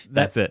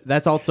 That's it.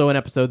 That's also an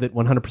episode that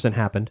 100%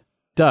 happened.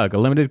 Doug, a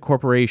limited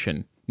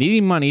corporation.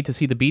 Needing money to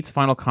see the Beats'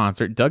 final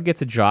concert, Doug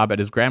gets a job at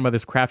his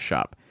grandmother's craft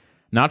shop.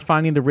 Not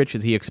finding the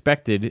riches he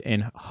expected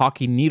in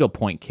hockey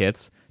needlepoint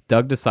kits,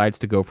 Doug decides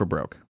to go for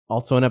broke.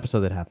 Also an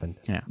episode that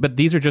happened. Yeah, but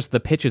these are just the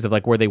pitches of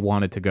like where they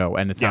wanted to go,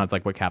 and it sounds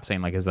like what Cap's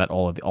saying, like, is that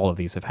all of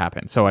these have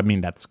happened. So I mean,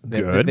 that's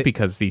good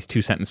because these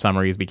 2-sentence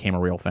summaries became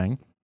a real thing.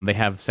 They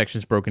have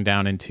sections broken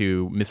down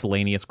into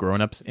miscellaneous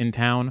grown-ups in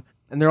town,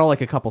 and they're all like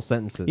a couple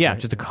sentences. Yeah, right?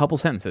 just a couple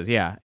sentences.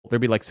 Yeah,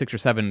 there'd be like 6 or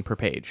 7 per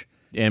page.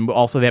 And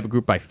also they have it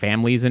grouped by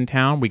families in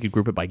town. We could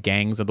group it by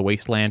gangs of the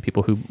wasteland,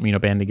 people who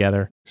band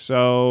together.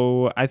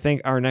 So I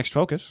think our next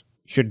focus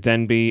should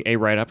then be a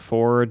write-up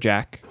for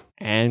Jack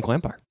and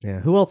Glampire. Yeah,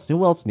 who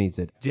else needs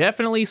it?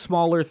 Definitely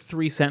smaller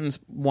 3-sentence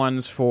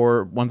ones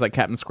for ones like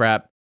Captain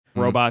Scrap.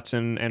 Robots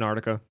in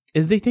Antarctica.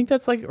 They think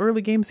that's like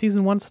early game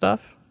season 1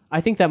 stuff? I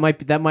think that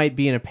might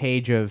be in a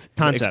page of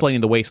concepts.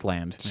 Explaining the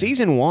wasteland.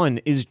 Season 1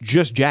 is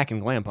just Jack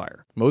and Glampire.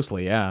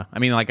 Mostly, yeah. I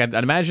mean, like, I'd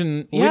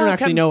imagine... We don't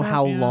actually know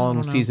how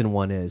long season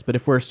 1 is, but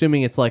if we're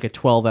assuming it's like a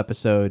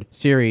 12-episode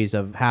series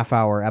of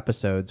half-hour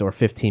episodes or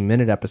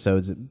 15-minute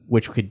episodes,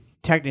 which could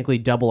technically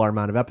double our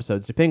amount of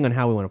episodes, depending on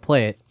how we want to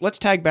play it. Let's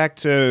tag back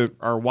to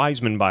our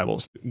Wiseman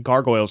Bibles,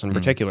 Gargoyles in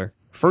particular.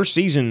 First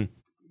season,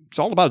 it's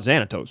all about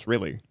Xanatos,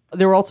 really.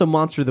 There were also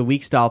Monster of the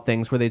Week style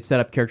things where they'd set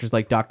up characters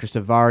like Dr.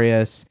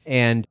 Savarius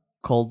and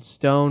Cold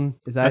Stone.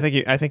 Is that?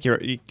 I think you're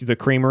the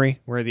creamery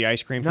where the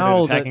ice cream for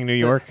attacking New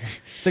York.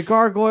 The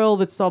gargoyle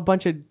that saw a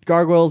bunch of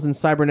gargoyles and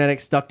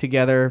cybernetics stuck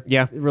together.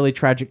 Yeah. Really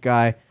tragic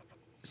guy.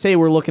 Say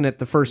we're looking at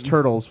the first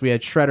Turtles. We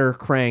had Shredder,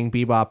 Krang,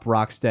 Bebop,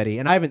 Rocksteady,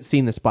 and I haven't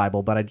seen this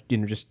Bible, but I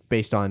just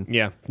based on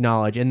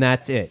knowledge, and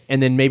that's it.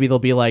 And then maybe they'll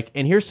be like,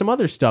 and here's some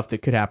other stuff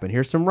that could happen.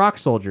 Here's some rock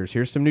soldiers.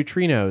 Here's some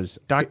neutrinos.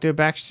 Dr.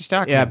 Baxter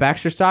Stockman. Yeah,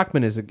 Baxter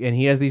Stockman and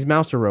he has these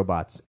Mouser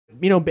robots.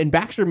 And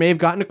Baxter may have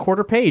gotten a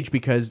quarter page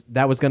because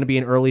that was going to be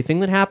an early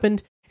thing that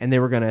happened, and they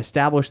were going to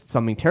establish that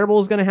something terrible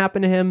was going to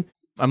happen to him.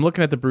 I'm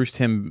looking at the Bruce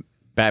Timm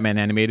Batman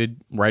animated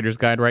writer's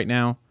guide right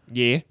now.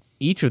 Yeah.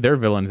 Each of their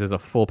villains is a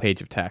full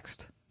page of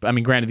text. I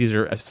mean, granted, these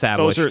are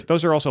established.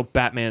 Those are also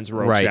Batman's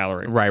Rogues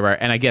Gallery. Right.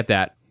 And I get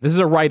that. This is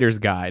a writer's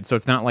guide, so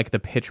it's not like the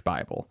pitch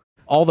Bible.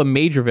 All the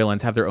major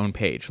villains have their own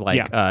page.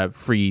 Like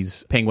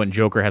Freeze, Penguin,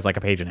 Joker has like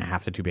a page and a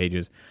half to 2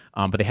 pages.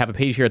 But they have a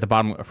page here at the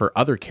bottom for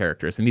other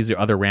characters, and these are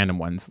other random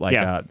ones, like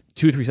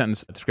 2 or 3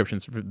 sentence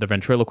descriptions for the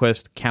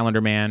Ventriloquist,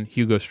 Calendar Man,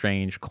 Hugo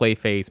Strange,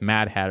 Clayface,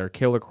 Mad Hatter,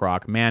 Killer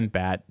Croc, Man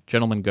Bat,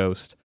 Gentleman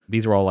Ghost.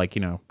 These are all like,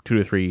 2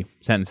 to 3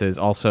 sentences.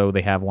 Also,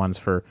 they have ones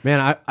for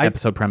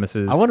episode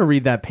premises. I want to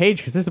read that page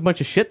because there's a bunch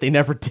of shit they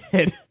never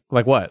did.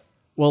 Like what?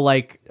 Well,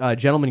 like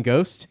Gentleman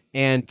Ghost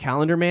and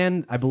Calendar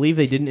Man, I believe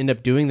they didn't end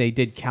up doing. They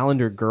did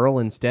Calendar Girl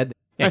instead.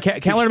 Yeah,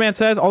 Calendar Man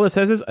says, all it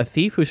says is a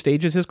thief who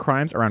stages his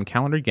crimes around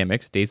calendar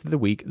gimmicks, days of the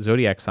week,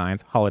 zodiac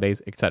signs,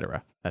 holidays,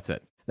 etc. That's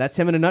it. That's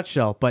him in a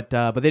nutshell, but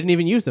they didn't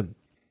even use them.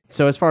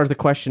 So as far as the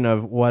question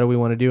of what do we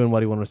want to do and what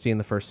do we want to see in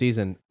the first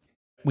season,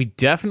 we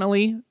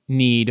definitely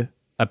need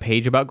a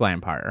page about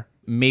Glampire,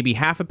 maybe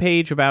half a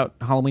page about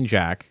Halloween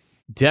Jack.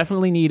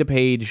 Definitely need a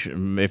page,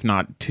 if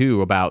not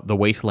 2, about the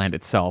wasteland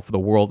itself, the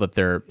world that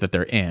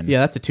they're in. Yeah,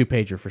 that's a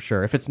 2-pager for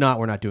sure. If it's not,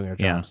 we're not doing our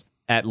jobs.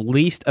 Yeah. At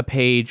least a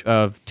page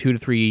of 2 to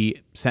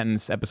 3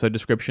 sentence episode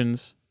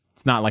descriptions.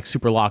 It's not like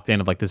super locked in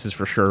of like this is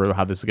for sure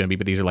how this is going to be,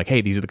 but these are like, hey,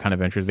 these are the kind of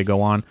adventures they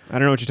go on. I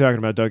don't know what you're talking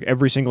about, Doug.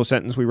 Every single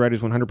sentence we write is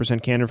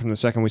 100% canon from the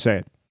second we say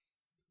it.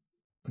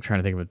 I'm trying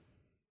to think of a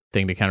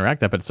thing to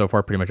counteract that, but so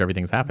far pretty much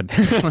everything's happened.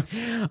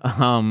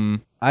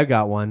 I've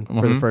got one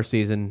for the first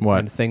season. What?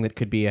 And a thing that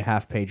could be a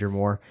half page or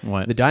more.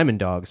 What? The Diamond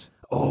Dogs.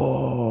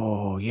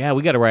 Oh yeah,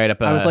 we got to write up.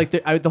 I was like,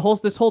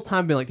 this whole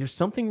time being like, there's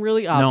something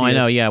really obvious. No, I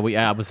know.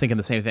 Yeah, I was thinking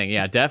the same thing.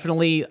 Yeah,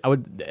 definitely. I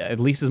would at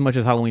least as much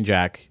as Halloween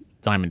Jack,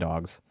 Diamond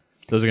Dogs.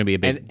 Those are going to be a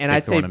big, and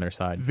I'd say on their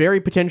side.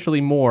 Very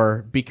potentially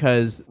more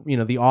because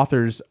the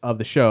authors of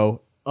the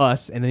show,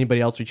 us, and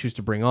anybody else we choose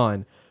to bring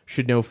on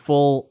should know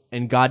full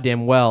and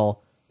goddamn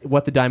well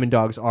what the Diamond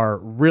Dogs are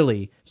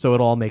really, so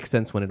it all makes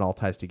sense when it all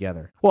ties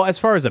together. Well, as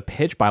far as a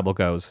pitch Bible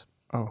goes,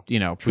 we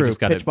just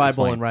got Pitch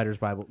Bible and Writer's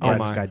Bible. Writer's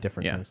my. Guide,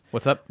 different things.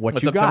 What's up?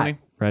 What's you up, Tony?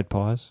 Red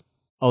paws.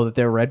 Oh, that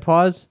they're red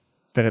paws?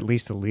 That at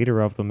least the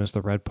leader of them is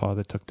the red paw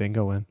that took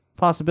Dingo in.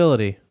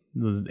 Possibility.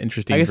 This is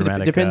interesting. I guess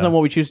dramatic, it depends on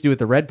what we choose to do with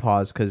the red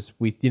paws, because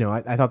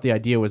I thought the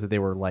idea was that they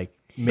were like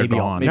maybe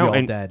all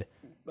and dead.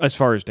 As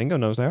far as Dingo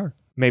knows, they are.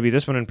 Maybe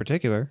this one in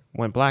particular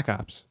went Black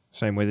Ops.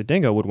 Same way the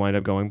Dingo would wind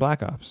up going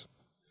Black Ops.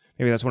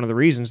 Maybe that's one of the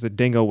reasons that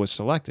Dingo was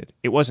selected.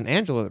 It wasn't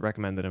Angela that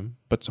recommended him,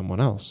 but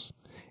someone else.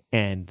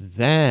 And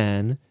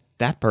then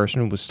that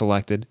person was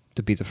selected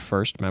to be the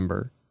first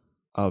member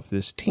of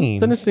this team.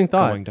 It's an interesting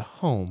thought. Going to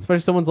home.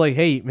 Especially someone's like,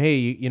 hey,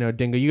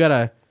 Dingo, you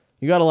got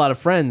a lot of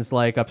friends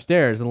like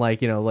upstairs, and like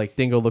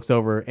Dingo looks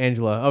over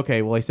Angela.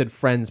 Okay, well, I said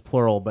friends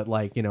plural, but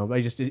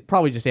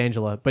probably just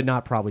Angela, but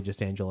not probably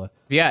just Angela.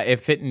 Yeah,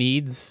 if it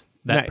needs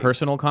that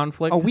personal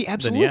conflict. Oh, we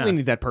absolutely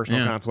need that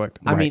personal conflict.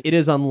 I mean, it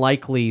is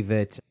unlikely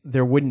that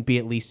there wouldn't be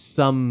at least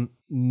some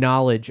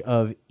knowledge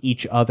of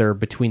each other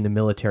between the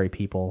military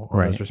people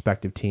on those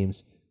respective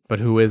teams. But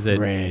who is it?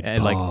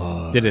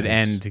 And did it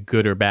end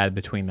good or bad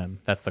between them?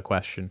 That's the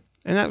question.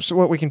 And that's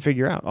what we can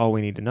figure out. All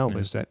we need to know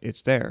is that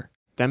it's there.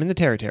 Them and the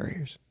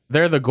Terriers.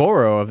 They're the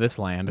Goro of this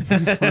land.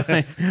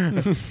 A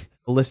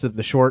list of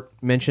the short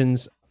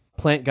mentions: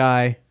 Plant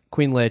Guy,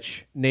 Queen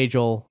Lich,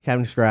 Nagel,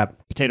 Captain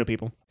Scrap, Potato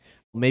People.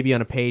 Maybe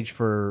on a page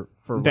for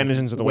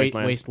Denizens of the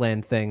Wasteland.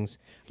 Wasteland things.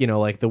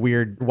 Like the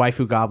weird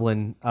waifu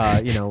goblin.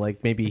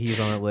 Like maybe he's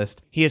on a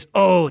list. He is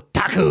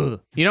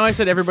otaku. I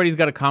said everybody's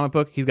got a comic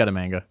book. He's got a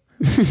manga.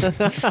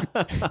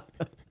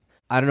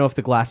 I don't know if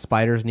the glass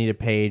spiders need a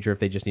page or if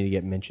they just need to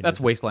get mentioned. That's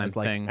Wasteland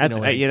thing.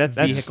 That's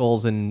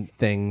vehicles and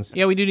things.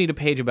 Yeah, we do need a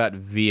page about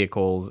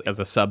vehicles as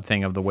a sub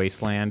thing of the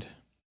Wasteland.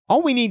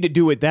 All we need to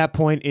do at that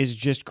point is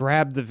just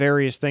grab the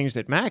various things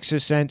that Max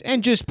has sent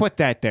and just put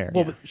that there.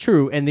 Well,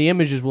 true, and the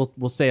images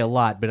will say a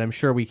lot, but I'm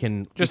sure we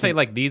can say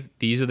like these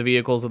are the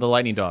vehicles of the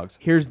Lightning Dogs.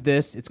 Here's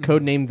this, it's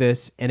codenamed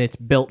this, and it's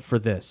built for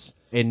this.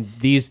 And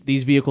these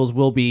vehicles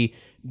will be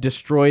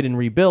destroyed and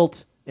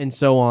rebuilt and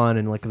so on,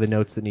 and like the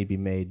notes that need to be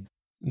made.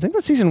 I think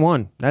that's season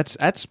 1.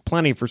 That's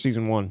plenty for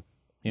season 1.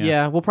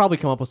 Yeah, we'll probably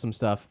come up with some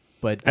stuff,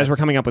 but as we're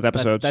coming up with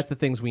episodes, that's the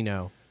things we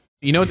know.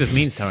 You know what this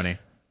means, Tony?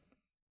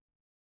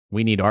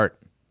 We need art.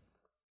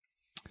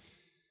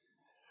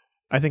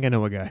 I think I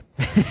know a guy.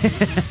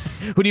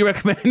 Who do you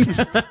recommend?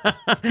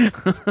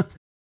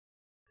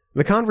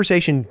 The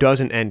conversation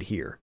doesn't end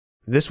here.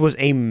 This was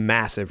a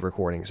massive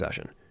recording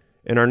session.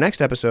 In our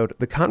next episode,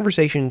 the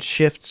conversation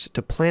shifts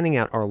to planning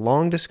out our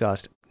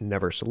long-discussed,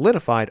 never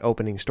solidified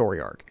opening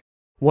story arc.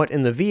 What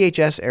in the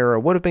VHS era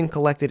would have been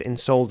collected and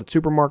sold at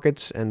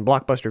supermarkets and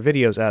Blockbuster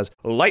videos as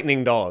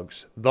Lightning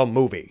Dogs, the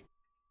movie.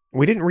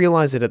 We didn't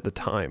realize it at the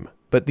time,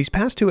 but these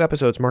past 2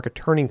 episodes mark a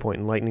turning point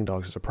in Lightning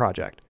Dogs as a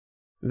project.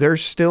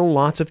 There's still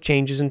lots of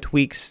changes and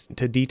tweaks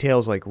to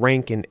details like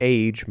rank and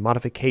age,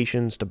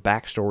 modifications to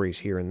backstories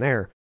here and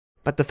there,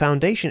 but the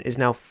foundation is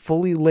now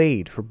fully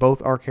laid for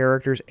both our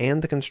characters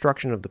and the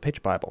construction of the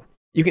pitch Bible.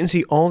 You can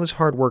see all this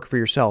hard work for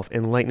yourself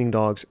in Lightning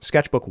Dogs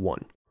Sketchbook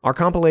 1. Our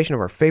compilation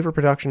of our favorite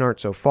production art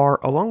so far,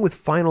 along with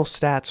final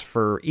stats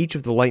for each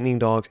of the Lightning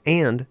Dogs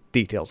and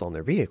details on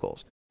their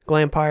vehicles.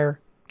 Glampire,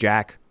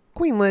 Jack,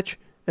 Queen Lich,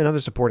 and other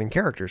supporting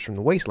characters from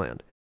the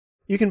Wasteland.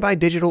 You can buy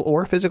digital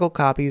or physical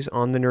copies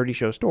on the Nerdy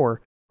Show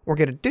store, or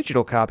get a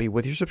digital copy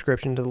with your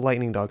subscription to the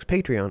Lightning Dogs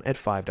Patreon at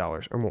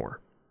 $5 or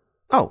more.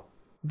 Oh,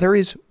 there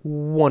is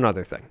one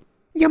other thing.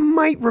 You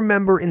might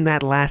remember in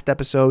that last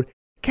episode,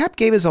 Cap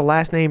gave us a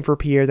last name for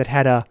Pierre that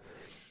had a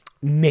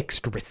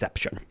mixed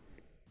reception.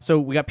 So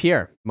we got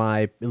Pierre.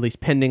 My at least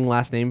pending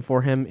last name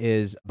for him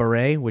is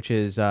Barre, which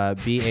is Barre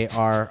with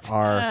a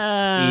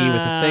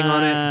thing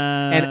on it.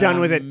 And done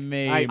with it.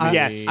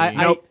 Yes.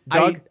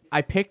 Doug?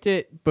 I picked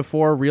it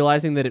before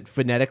realizing that it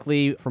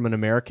phonetically, from an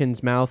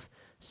American's mouth,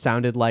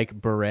 sounded like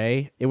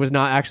beret. It was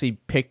not actually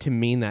picked to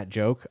mean that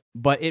joke,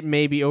 but it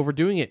may be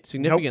overdoing it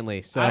significantly.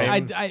 Nope. So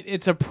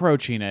it's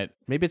approaching it.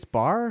 Maybe it's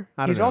bar.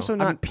 I don't He's know. also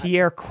not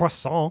Pierre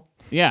Croissant.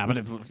 Yeah, but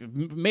it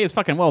may as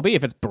fucking well be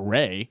if it's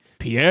beret.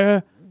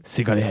 Pierre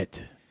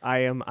Cigarette. I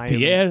am.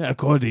 Pierre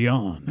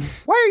Accordion.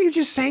 Why are you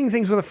just saying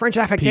things with a French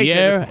affectation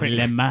at Pierre this point?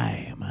 Le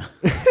Mime.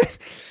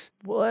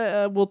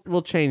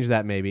 We'll change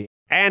that maybe.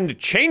 And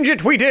change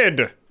it we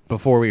did!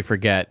 Before we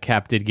forget,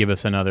 Cap did give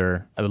us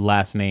a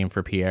last name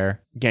for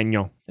Pierre.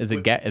 Gagnon. Is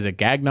it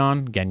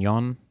Gagnon?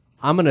 Gagnon?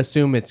 I'm gonna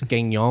assume it's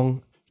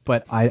Gagnon,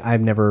 but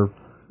I've never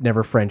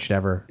Frenched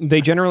ever.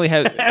 They generally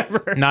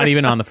have Not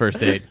even on the first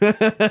date.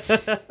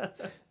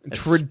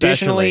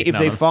 Traditionally,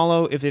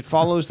 Especially- if it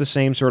follows the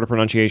same sort of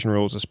pronunciation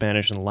rules as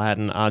Spanish and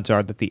Latin, odds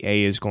are that the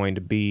A is going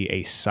to be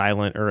a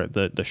silent or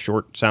the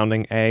short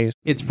sounding A.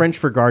 It's French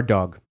for guard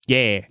dog.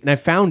 Yeah. And I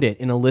found it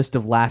in a list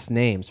of last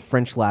names,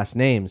 French last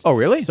names. Oh,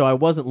 really? So I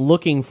wasn't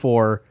looking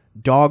for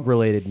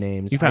dog-related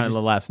names. You found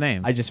the last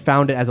name. I just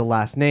found it as a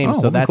last name. Oh,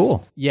 so well, that's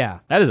cool. Yeah.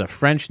 That is a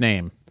French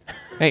name.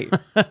 Hey,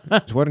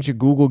 why don't you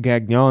Google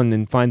Gagnon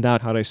and find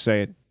out how they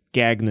say it?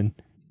 Gagnon.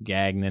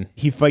 Gagnon.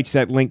 He fights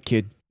that Link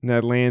kid. in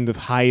that land of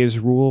high as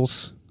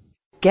rules.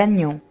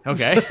 Gagnon.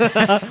 Okay.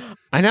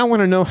 I now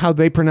want to know how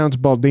they pronounce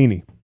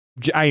Baldini.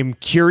 I am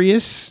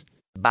curious.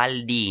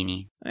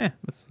 Baldini.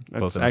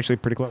 That's actually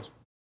pretty close.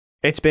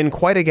 It's been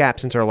quite a gap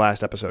since our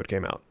last episode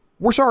came out.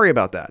 We're sorry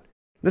about that.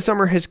 This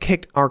summer has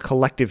kicked our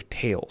collective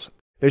tails.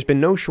 There's been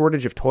no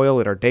shortage of toil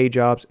at our day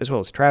jobs, as well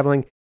as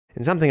traveling,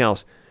 and something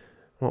else.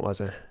 What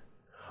was it?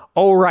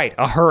 Oh, right,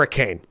 a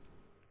hurricane.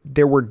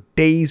 There were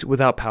days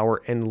without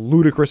power and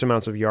ludicrous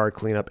amounts of yard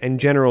cleanup and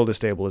general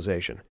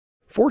destabilization.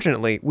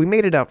 Fortunately, we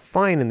made it out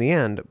fine in the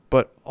end,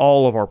 but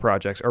all of our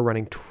projects are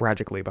running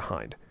tragically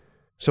behind.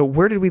 So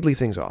where did we leave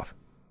things off?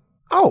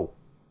 Oh,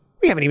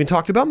 we haven't even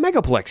talked about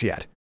Megaplex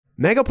yet.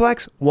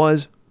 Megaplex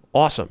was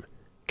awesome.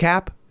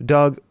 Cap,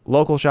 Doug,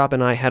 Local Shop,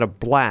 and I had a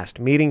blast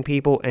meeting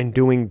people and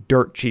doing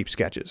dirt cheap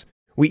sketches.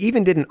 We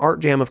even did an art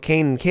jam of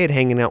Kane and Kid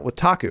hanging out with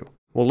Taku.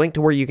 We'll link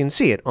to where you can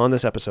see it on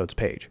this episode's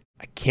page.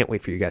 I can't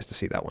wait for you guys to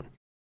see that one.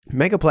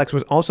 Megaplex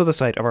was also the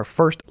site of our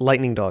first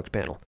Lightning Dogs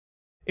panel.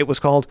 It was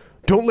called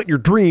Don't Let Your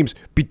Dreams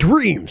Be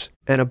Dreams,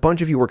 and a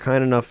bunch of you were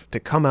kind enough to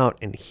come out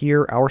and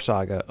hear our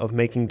saga of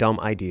making dumb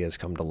ideas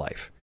come to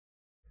life.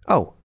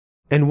 Oh,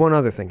 and one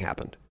other thing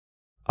happened.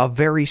 A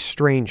very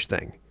strange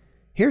thing.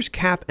 Here's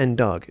Cap and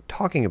Doug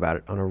talking about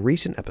it on a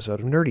recent episode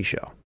of Nerdy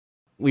Show.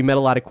 We met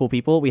a lot of cool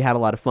people. We had a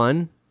lot of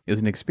fun. It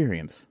was an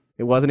experience.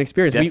 It was an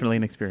experience. Definitely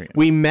an experience.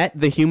 We met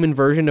the human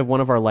version of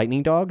one of our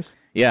lightning dogs.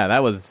 Yeah,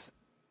 that was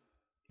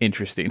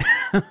interesting.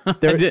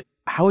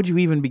 How would you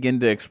even begin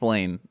to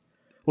explain?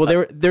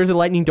 Well, there's a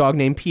lightning dog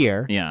named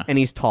Pierre. Yeah. And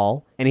he's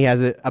tall, and he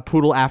has a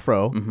poodle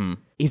afro. Mm-hmm.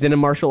 He's into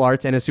martial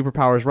arts, and his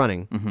superpower is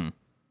running. Mm-hmm.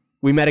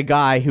 We met a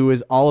guy who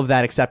was all of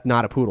that except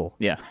not a poodle.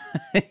 Yeah.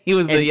 He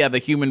was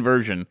the human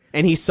version.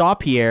 And he saw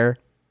Pierre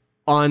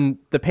on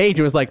the page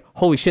and was like,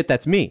 holy shit,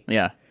 that's me.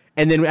 Yeah.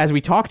 And then as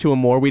we talked to him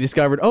more, we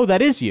discovered, oh,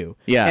 that is you.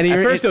 Yeah. And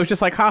at first it was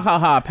just like, ha, ha,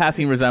 ha,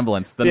 passing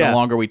resemblance. Then Yeah. the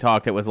longer we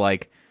talked, it was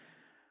like,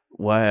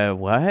 what?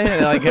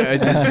 Like,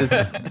 is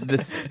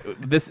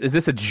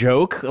this a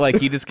joke? Like,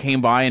 he just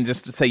came by and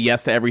just say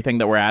yes to everything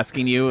that we're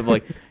asking you.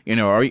 Like, do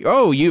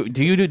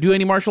you do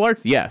any martial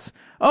arts? Yes.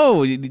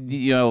 Oh, do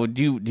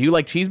you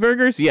like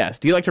cheeseburgers? Yes.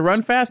 Do you like to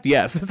run fast?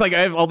 Yes. It's like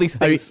I have all these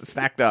things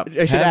stacked up.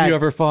 Have you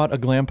ever fought a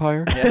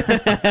glampire?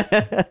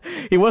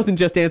 He wasn't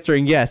just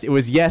answering yes. It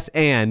was yes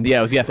and. Yeah,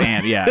 it was yes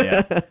and.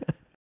 Yeah.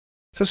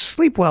 So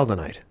sleep well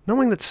tonight,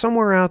 knowing that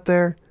somewhere out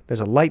there,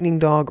 there's a lightning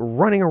dog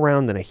running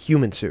around in a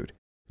human suit,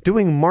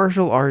 doing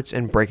martial arts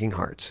and breaking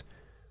hearts.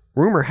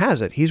 Rumor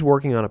has it he's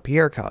working on a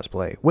Pierre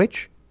cosplay,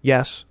 which,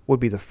 yes, would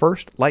be the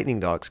first Lightning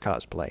Dogs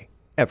cosplay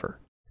ever.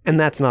 And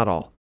that's not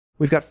all.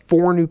 We've got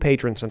 4 new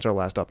patrons since our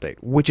last update,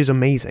 which is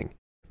amazing.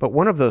 But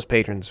one of those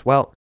patrons,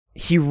 well,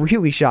 he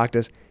really shocked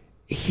us.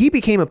 He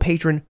became a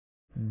patron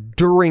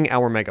during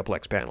our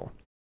Megaplex panel.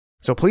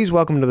 So please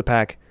welcome to the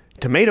pack,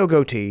 Tomato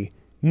Goatee,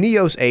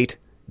 Neos 8,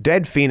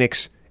 Dead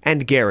Phoenix,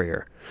 and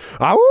Garrier.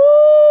 Ow!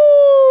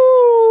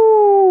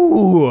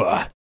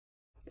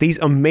 These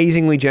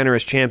amazingly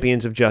generous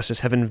champions of justice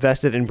have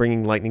invested in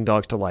bringing Lightning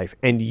Dogs to life,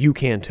 and you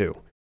can too.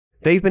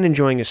 They've been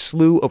enjoying a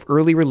slew of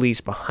early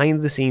release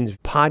behind-the-scenes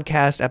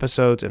podcast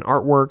episodes and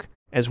artwork,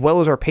 as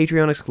well as our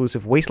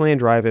Patreon-exclusive Wasteland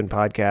Drive-In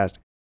podcast,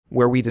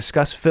 where we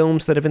discuss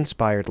films that have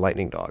inspired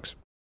Lightning Dogs.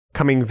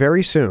 Coming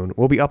very soon,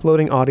 we'll be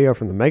uploading audio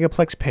from the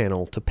Megaplex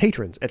panel to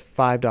patrons at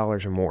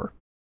 $5 or more.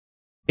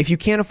 If you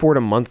can't afford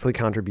a monthly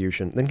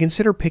contribution, then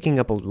consider picking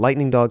up a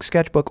Lightning Dog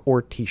sketchbook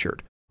or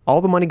t-shirt. All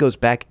the money goes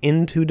back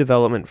into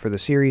development for the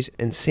series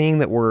and seeing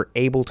that we're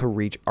able to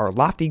reach our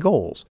lofty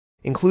goals,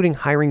 including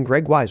hiring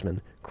Greg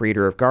Wiseman,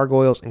 creator of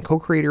Gargoyles and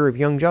co-creator of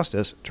Young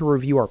Justice, to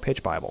review our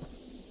pitch Bible.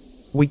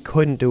 We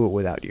couldn't do it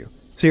without you.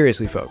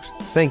 Seriously, folks,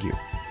 thank you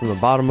from the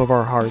bottom of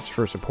our hearts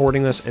for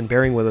supporting us and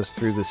bearing with us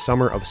through this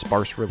summer of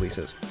sparse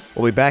releases.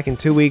 We'll be back in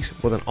 2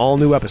 weeks with an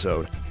all-new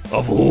episode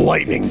of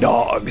Lightning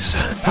Dogs.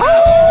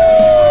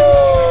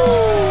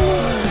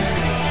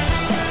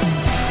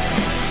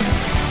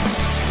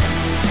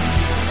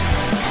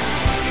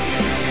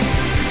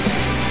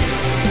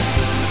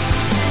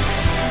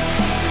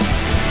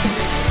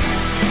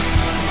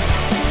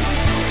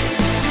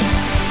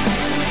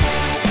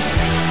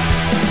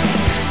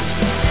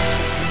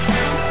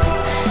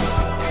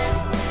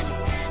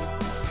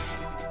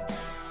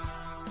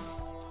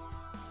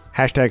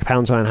 Hashtag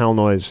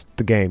 #HowlNoise,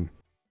 the game.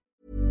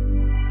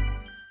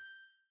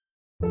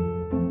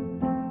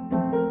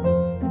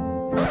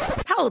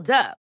 Hold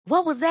up.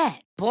 What was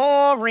that?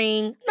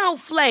 Boring. No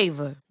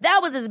flavor. That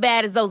was as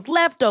bad as those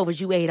leftovers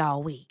you ate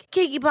all week.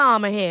 Keke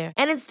Palmer here.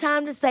 And it's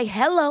time to say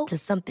hello to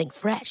something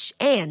fresh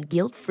and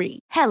guilt-free.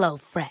 Hello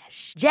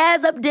Fresh.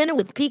 Jazz up dinner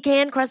with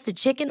pecan-crusted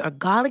chicken or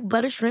garlic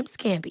butter shrimp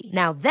scampi.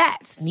 Now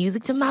that's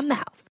music to my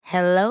mouth.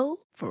 Hello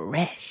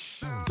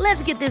Fresh.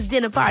 Let's get this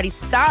dinner party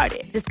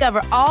started.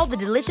 Discover all the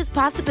delicious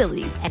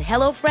possibilities at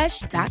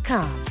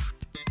HelloFresh.com.